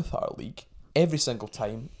sit down with our league every single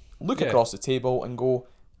time, look across the table and go,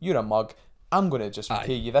 "You're a mug. I'm going to just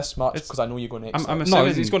pay you this much because I know you're going to accept." No,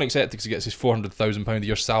 he's going to accept it because he gets his £400,000 a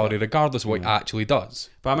year salary, regardless of what he actually does.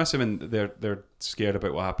 But I'm assuming they're scared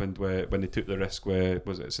about what happened when they took the risk with,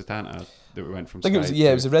 was it Satanta that we went from Sky? I think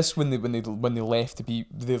it was a risk when they left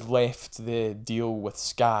the deal with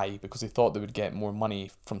Sky because they thought they would get more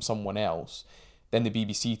money from someone else. Then the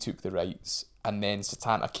BBC took the rights, and then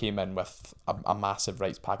Satanta came in with a massive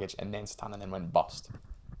rights package, and then Satanta then went bust.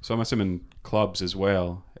 So I'm assuming clubs as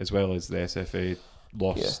well as the SFA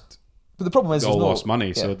lost. But the problem is, they all lost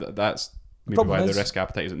money, so that's maybe why the risk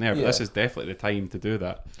appetite isn't there. But this is definitely the time to do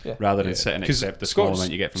that, rather than sit and accept the small amount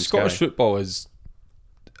you get from Scottish Sky. football is.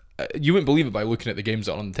 You wouldn't believe it by looking at the games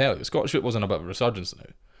that are on the telly. Scottish football's in a bit of a resurgence now.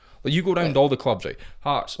 Like, you go around all the clubs, right?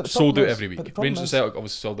 Hearts sold out every week. Rangers and Celtic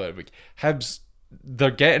obviously sold out every week. Hibs, they're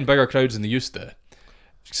getting bigger crowds than they used to.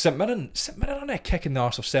 St Mirren on a kick in the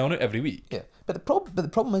arse of selling out every week. Yeah, but the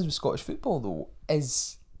problem is with Scottish football though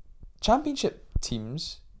is Championship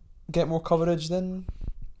teams get more coverage than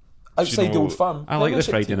outside the Old Firm. I like the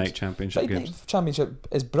Premiership Friday teams. night championship Friday games. night championship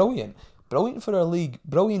is brilliant. Brilliant for our league.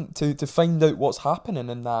 Brilliant to find out what's happening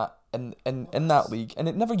in that that league, and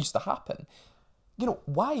it never used to happen. You know,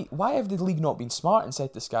 why have the league not been smart and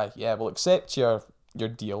said to Sky, yeah, we'll accept your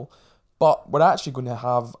deal, but we're actually going to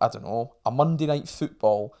have, I don't know, a Monday night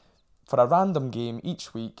football for a random game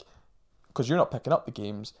each week, because you're not picking up the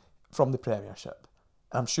games from the Premiership.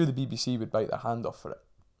 And I'm sure the BBC would bite their hand off for it.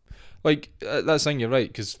 Like, that's saying you're right,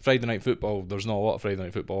 because Friday night football, there's not a lot of Friday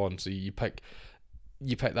night football on, so you pick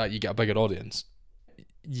that, you get a bigger audience.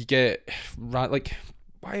 You get, like,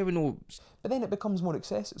 why do we know? But then it becomes more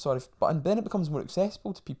accessible. Then it becomes more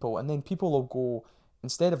accessible to people, and then people will go,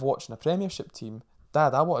 instead of watching a Premiership team,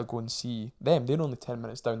 Dad, I want to go and see them. They're only 10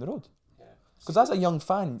 minutes down the road. Because as a young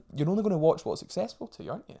fan, you're only going to watch what's accessible to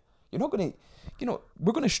you, aren't you? You're not going to,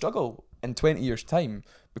 we're going to struggle in 20 years' time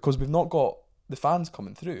because we've not got the fans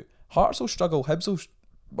coming through. Hearts will struggle.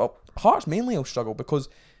 Hearts mainly will struggle because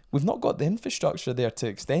we've not got the infrastructure there to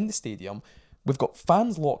extend the stadium. We've got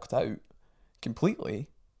fans locked out completely,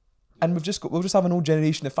 and we'll just have an old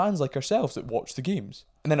generation of fans like ourselves that watch the games,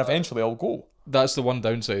 and then eventually I'll go. That's the one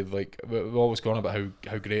downside. Like, we've always gone about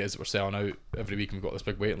how great it is that we're selling out every week and we've got this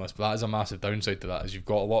big waiting list, but that is a massive downside to that, is you've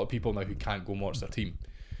got a lot of people now who can't go and watch their team,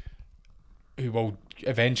 who will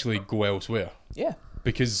eventually go elsewhere. Yeah,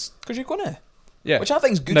 because you're gonna. Yeah, which I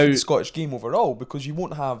think is good for the Scottish game overall, because you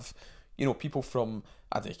won't have, people from,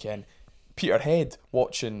 I don't know, Peterhead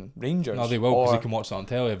watching Rangers. No, they will, because they can watch that on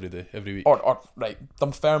telly every week. Or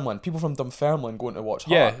Dunfermline. People from Dunfermline going to watch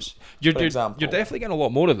Hearts, for example. You're definitely getting a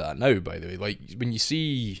lot more of that now, by the way. Like, when you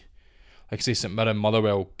see, like, say, St Mirren,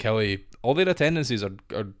 Motherwell, Kelly, all their attendances are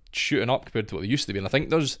shooting up compared to what they used to be. And I think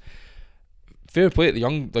there's fair play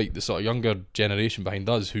to the sort of younger generation behind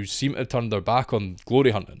us who seem to turn their back on glory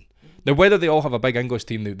hunting. Now, whether they all have a big English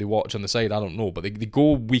team they watch on the side, I don't know. But they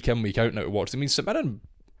go week in, week out now to watch. I mean, St Mirren,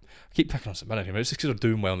 I keep picking on St Mirren here, it's just because they're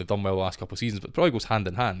doing well and they've done well the last couple of seasons, but it probably goes hand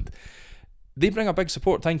in hand. They bring a big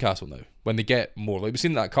support to Tynecastle now when they get more. Like, we've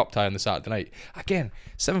seen that cup tie on the Saturday night. Again,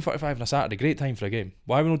 7:45 on a Saturday, great time for a game.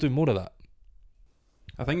 Why are we not doing more of that?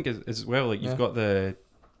 I think as well, like, you've got the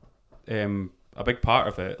a big part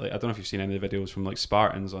of it. Like, I don't know if you've seen any of the videos from like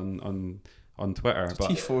Spartans on Twitter,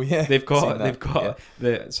 but Tifo, yeah. they've got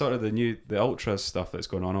the sort of the ultras stuff that's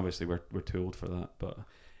going on. Obviously, we're too old for that, but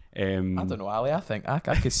I don't know, Ali. I think I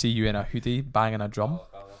could see you in a hoodie banging a drum.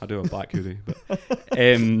 I do have a black hoodie, but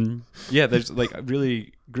yeah, there's like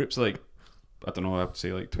really groups like, I don't know, I'd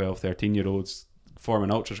say like 12, 13-year-olds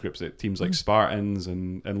forming ultras groups at teams like Spartans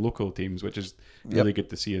and local teams, which is really good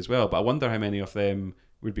to see as well. But I wonder how many of them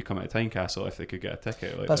would be coming to Tynecastle if they could get a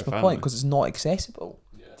ticket. Like, that's my point, because it's not accessible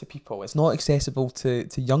to people. It's not accessible to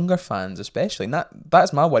younger fans, especially. And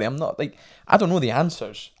that's my worry. I'm not like, I don't know the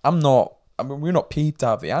answers. We're not paid to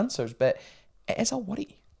have the answers, but it is a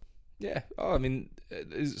worry. Yeah. Oh, I mean,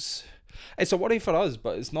 it's a worry for us,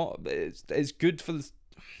 but it's not. It's good for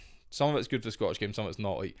some of it's good for the Scottish game. Some of it's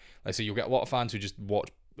not. Like I say, you'll get a lot of fans who just watch,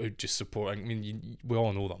 who just support. I mean, we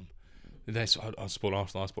all know them. They support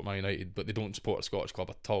Arsenal, I support Man United, but they don't support a Scottish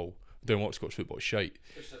club at all. They don't watch Scottish football. It's shite.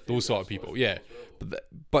 Those sort of people. Yeah.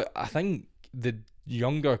 But I think the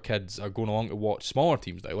younger kids are going along to watch smaller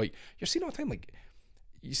teams now. Like, you're seeing all the time. Like,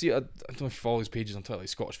 you see, I don't know if you follow his pages on Twitter, like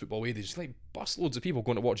Scottish Football Away. There's just like busloads of people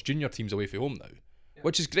going to watch junior teams away from home now,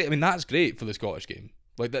 which is great. I mean, that's great for the Scottish game.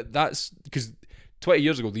 Like that's because 20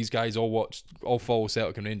 years ago, these guys all follow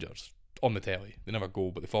Celtic and Rangers on the telly. They never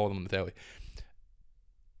go, but they follow them on the telly.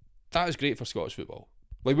 That is great for Scottish football.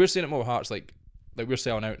 Like, we're seeing it more with Hearts. Like we're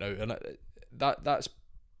selling out now, and that's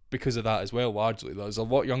because of that as well. Largely, there's a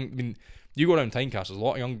lot of young. I mean, you go around Tynecastle,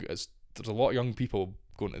 there's a lot of young people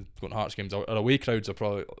going to Hearts games. Our away crowds are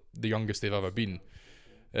probably the youngest they've ever been,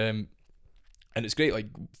 and it's great. Like,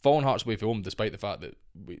 following Hearts away from home, despite the fact that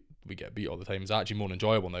we get beat all the time, is actually more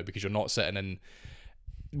enjoyable now, because you're not sitting in.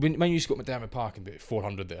 When you used to go to McDermott Park and be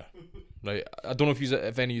 400 there, right? I don't know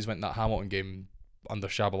if any of you went to that Hamilton game under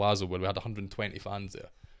Shabalazzo where we had 120 fans there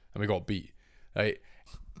and we got beat. Right?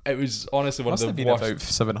 It was honestly one of the worst. Must have been about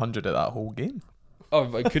 700 at that whole game.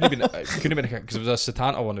 Oh, it couldn't have been. It couldn't have been because it was a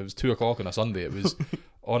Satanta one. It was 2:00 on a Sunday. It was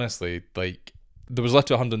honestly like there was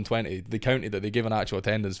literally 120. They counted that. They gave an actual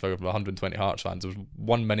attendance for 120 Hearts fans. There was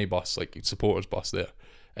one minibus, like supporters bus there.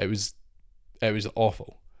 It was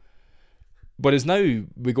awful. But as now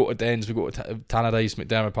we go to Dens, we go to Tannadice,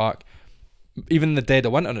 McDermott Park. Even the dead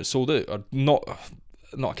of winter and it's sold out are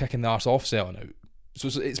not kicking the arse off selling out. So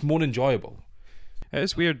it's more enjoyable. It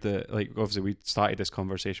is weird that, like, obviously we started this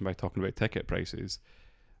conversation by talking about ticket prices.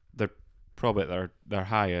 They're probably at their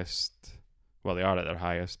highest well, they are at their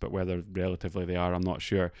highest, but whether relatively they are, I'm not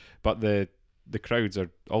sure. But the crowds are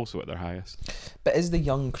also at their highest. But is the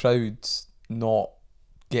young crowd not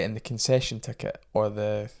getting the concession ticket or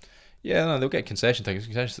the... Yeah, no, they'll get concession tickets.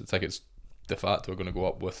 Concession tickets de facto are going to go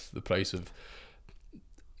up with the price of...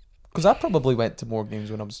 Because I probably went to more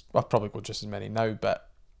games when I probably go just as many now, but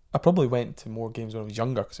I probably went to more games when I was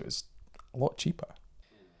younger because it was a lot cheaper.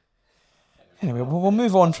 Anyway, we'll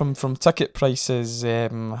move on from ticket prices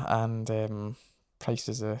and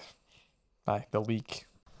prices of the league.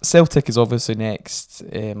 Celtic is obviously next,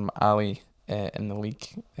 Ali, in the league,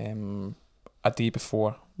 a day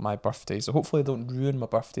before my birthday. So hopefully they don't ruin my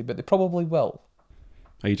birthday, but they probably will.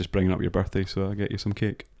 Are you just bringing up your birthday so I'll get you some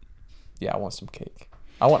cake? Yeah, I want some cake.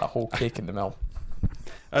 I want a whole cake in the mill.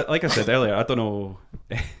 Like I said earlier, I don't know.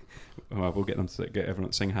 Well, we'll get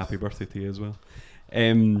everyone to sing happy birthday to you as well.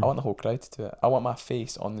 I want the whole crowd to do it. I want my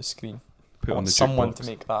face on the screen. Put I on want the someone jukebox to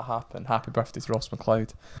make that happen. Happy birthday to Ross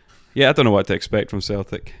McLeod. Yeah, I don't know what to expect from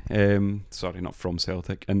Celtic. Sorry, not from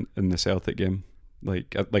Celtic. In the Celtic game,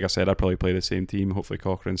 like I said, I'd probably play the same team. Hopefully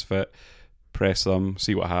Cochrane's fit. Press them,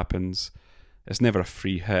 see what happens. It's never a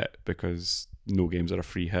free hit because no games are a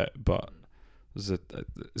free hit, but it's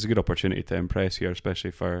a good opportunity to impress here,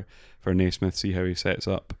 especially for Naismith. See how he sets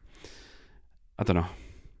up. I don't know.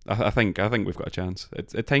 I think we've got a chance. At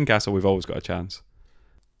Tynecastle, we've always got a chance.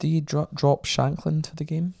 Do you drop Shanklin to the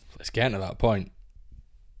game? It's getting to that point.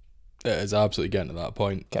 It is absolutely getting to that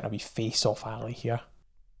point. Getting a wee face off Ali here.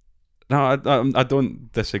 No, I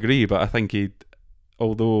don't disagree, but I think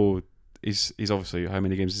although he's obviously, how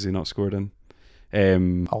many games has he not scored in?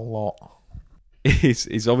 A lot.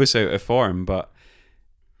 He's obviously out of form, but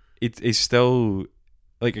he's still,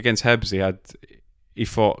 like against Hibs, he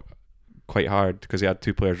fought quite hard because he had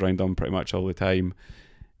two players round him pretty much all the time.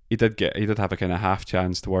 He did have a kind of half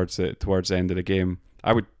chance towards the end of the game.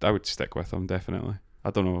 I would stick with him definitely. I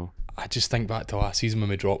don't know. I just think back to last season when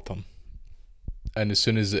we dropped him, and as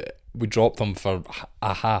soon as we dropped him for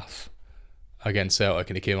a half against Celtic,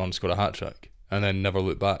 and he came on and scored a hat trick, and then never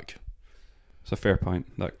looked back. It's a fair point.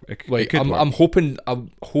 I'm hoping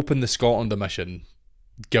the Scotland omission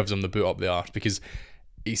gives him the boot up the arse because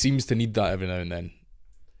he seems to need that every now and then.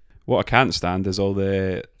 What I can't stand is all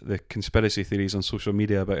the conspiracy theories on social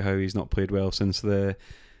media about how he's not played well since the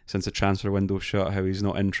transfer window shut, how he's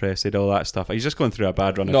not interested, all that stuff. He's just going through a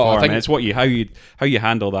bad run of form, and it's how you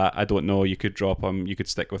handle that. I don't know. You could drop him, you could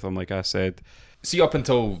stick with him, like I said. See, up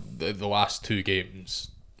until the last two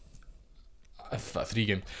games, 3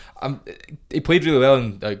 games, he played really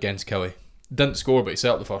well against Kelly. Didn't score, but he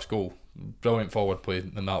set up the first goal. Brilliant forward play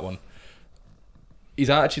in that one.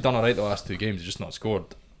 He's actually done alright the last 2 games. He's just not scored.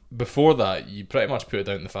 Before that, you pretty much put it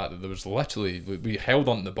down to the fact that there was literally, we held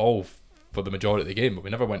on to the ball for the majority of the game, but we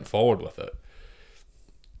never went forward with it.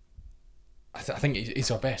 I think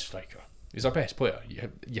he's our best striker. He's our best player.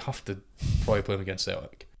 You have to probably play him against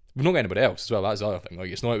Celtic. We've not got anybody else as well. That's the other thing.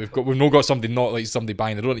 Like, it's not like we've not got somebody, not like somebody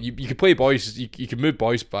buying the run. You could play Boyce. You could move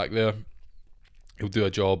Boyce back there. He'll do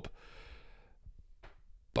a job.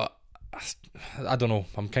 But I don't know.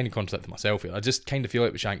 I'm kind of contradicting myself here. I just kind of feel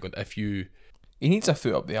like with Shanklin, he needs a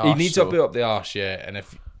foot up the arse. He needs a foot up the arse, yeah. And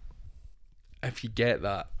if you get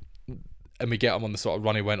that, and we get him on the sort of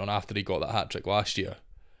run he went on after he got that hat trick last year,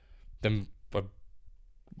 then we're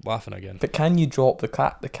laughing again. But can you drop the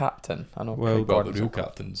captain? I know. Well, the real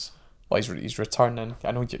captains. Well, he's returning.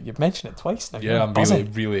 I know you've mentioned it twice now. Yeah, I'm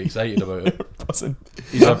really excited about it. Buzzing.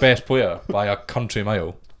 He's our best player by a country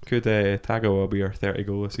mile. Could Tagawa be our 30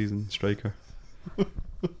 goal a season striker?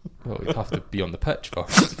 Well, we'd have to be on the pitch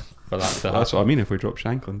first for that to happen. That's what I mean. If we drop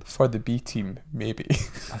Shanklin for the B team, maybe.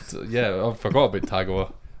 Yeah, I forgot about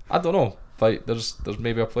Tagawa. I don't know. Like, there's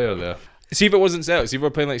maybe a player there. See if it wasn't Celtic. See if we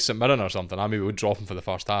were playing like St Mirren or something. I maybe would drop him for the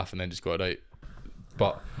first half and then just go right.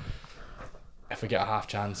 But if we get a half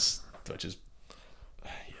chance, which is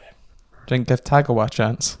Didn't give Tagawa a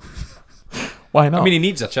chance. Why not? I mean, he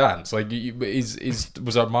needs a chance. Like, he's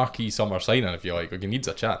was our marquee summer signing, if you like. Like, he needs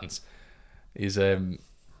a chance. He's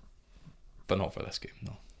but not for this game.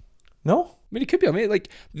 No. I mean, he could be. I mean, like,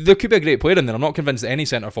 there could be a great player in there. I'm not convinced that any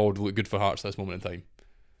centre forward would look good for Hearts at this moment in time.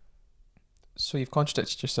 So you've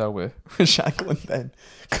contradicted yourself with Shanklin then,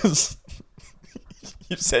 because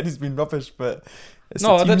you said he's been rubbish, but it's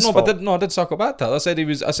I did circle back to that.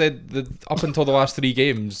 I said that up until the last 3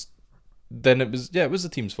 games, then it was the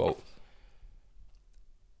team's fault.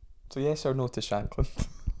 So yes or no to Shanklin?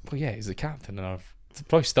 Well, yeah, he's the captain, and I've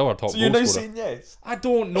probably still our top goal scorer. So you're now saying yes? I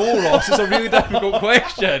don't know, Ross. It's a really difficult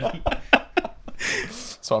question.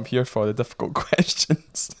 So I'm here for the difficult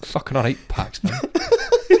questions. Fucking alright, Paxman.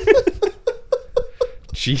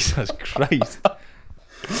 Jesus Christ.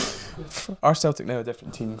 Are Celtic now a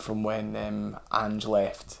different team from when Ange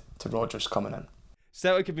left to Rodgers coming in?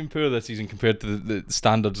 Celtic have been poor this season compared to the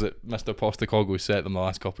standards that Mr. Postecoglou set them the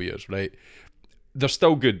last couple of years, right? They're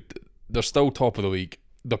still good. They're still top of the league.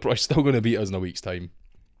 They're probably still going to beat us in a week's time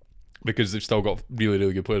because they've still got really,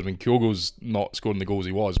 really good players. I mean, Kyogo's not scoring the goals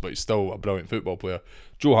he was, but he's still a brilliant football player.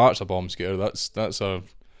 Joe Hart's a bomb scarer.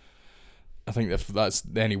 I think if that's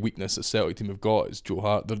any weakness that Celtic team have got, is Joe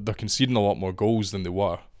Hart. They're conceding a lot more goals than they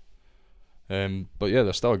were. But yeah,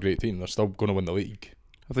 they're still a great team. They're still going to win the league.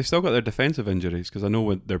 Have they still got their defensive injuries? Because I know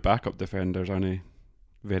when their backup defenders aren't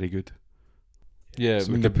very good. Yeah, So I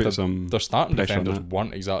mean, we could put some their starting pressure on defenders that.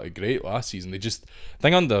 weren't exactly great last season. I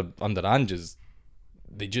think under Ange's,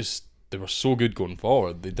 they were so good going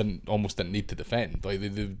forward. They almost didn't need to defend. Like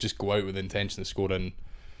they just go out with the intention of scoring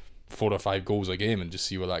 4 or 5 goals a game and just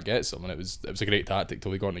see where that gets them. And it was a great tactic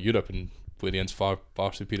till they got into Europe and played against far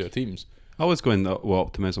superior teams. I always go in with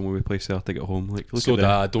optimism when we play Celtic at home. Like, look So at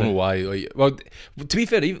I don't know why. Like, well, to be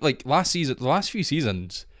fair, even like the last few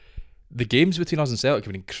seasons, the games between us and Celtic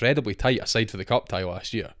have been incredibly tight. Aside for the cup tie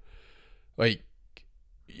last year, like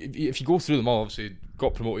if you go through them all, obviously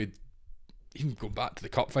got promoted. Even going back to the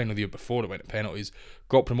cup final the year before, it went to penalties.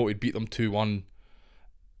 Got promoted, beat them 2-1.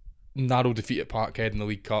 Narrow defeat at Parkhead in the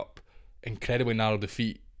League Cup. Incredibly narrow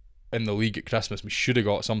defeat in the league at Christmas. We should have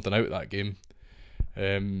got something out of that game.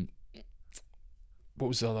 What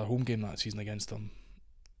was the other home game that season against them?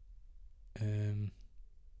 I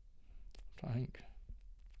think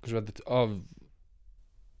because we had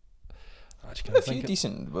A few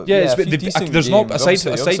decent, but yeah, a few decent there's games. not aside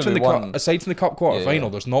Obviously from the we won. aside from the cup quarter Yeah. final.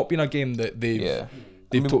 There's not been a game that they've Yeah,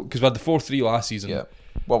 because we had the 4-3 last season. yeah.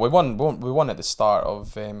 Well, we won at the start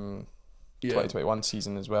of Yeah. 2021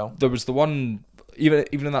 season as well. There was the one even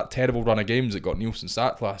in that terrible run of games that got Nielsen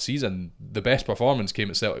sacked last season. The best performance came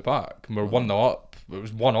at Celtic Park, and we were 1-0 up. It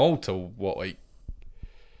was 1-1 till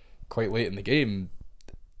quite late in the game.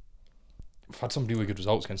 We've had some really good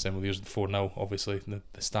results against them. There's the 4-0, obviously, the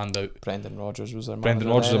standout. Brendan Rodgers was their Brendan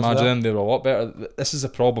manager Rodgers, then as imagine well. them, they were a lot better. This is the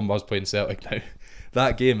problem with us playing Celtic now.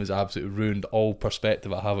 That game has absolutely ruined all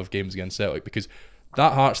perspective I have of games against Celtic, because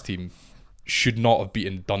that Hearts team should not have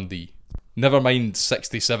beaten Dundee. Never mind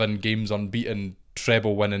 67 games unbeaten,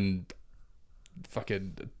 treble winning,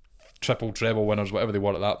 fucking triple treble winners, whatever they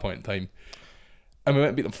were at that point in time. And we went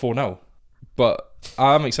and beat them 4-0. But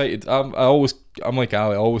I'm excited. I'm like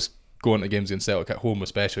Ali, I always go into games against Celtic at home,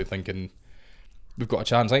 especially thinking we've got a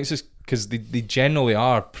chance. I think it's just because they generally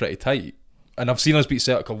are pretty tight. And I've seen us beat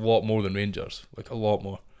Celtic a lot more than Rangers, like a lot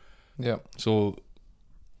more. Yeah. So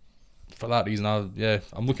for that reason,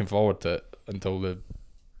 I'm looking forward to it until the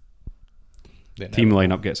team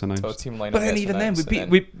lineup gets announced. So team lineup But then gets even then, announced we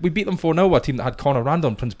and beat we beat them 4-0 with a team that had Conor Randall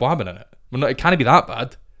and Prince Blabbin in it. It can't be that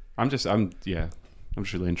bad. I'm just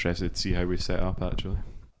really interested to see how we set up actually.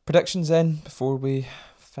 predictions then before we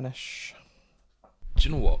finish. Do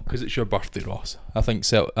you know what? Because it's your birthday, Ross. I think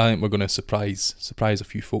we're going to surprise a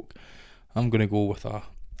few folk. I'm going to go with a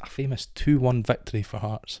famous 2-1 victory for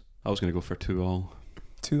Hearts. I was going to go for 2-2.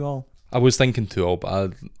 2-2. I was thinking 2-2, but I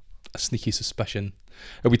had a sneaky suspicion.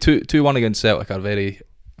 It'll be 2-1 against Celtic, a very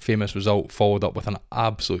famous result, followed up with an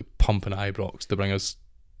absolute pump in Ibrox to bring us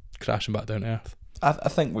crashing back down to earth. I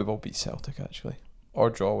think we will beat Celtic actually, or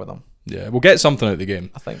draw with them. Yeah, we'll get something out of the game.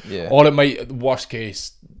 I think, yeah. Or it might, worst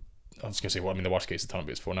case, I was going to say, the worst case, the turn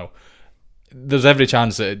is 4-0. There's every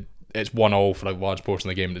chance that it's 1-1 for a large portion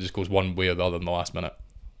of the game that just goes one way or the other in the last minute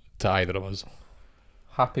to either of us.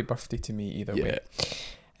 Happy birthday to me either Yeah.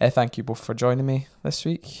 way. Thank you both for joining me this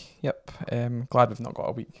week. Yep. Glad we've not got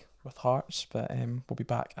a week with Hearts, but we'll be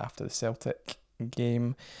back after the Celtic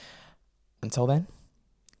game. Until then,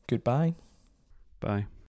 goodbye. Bye.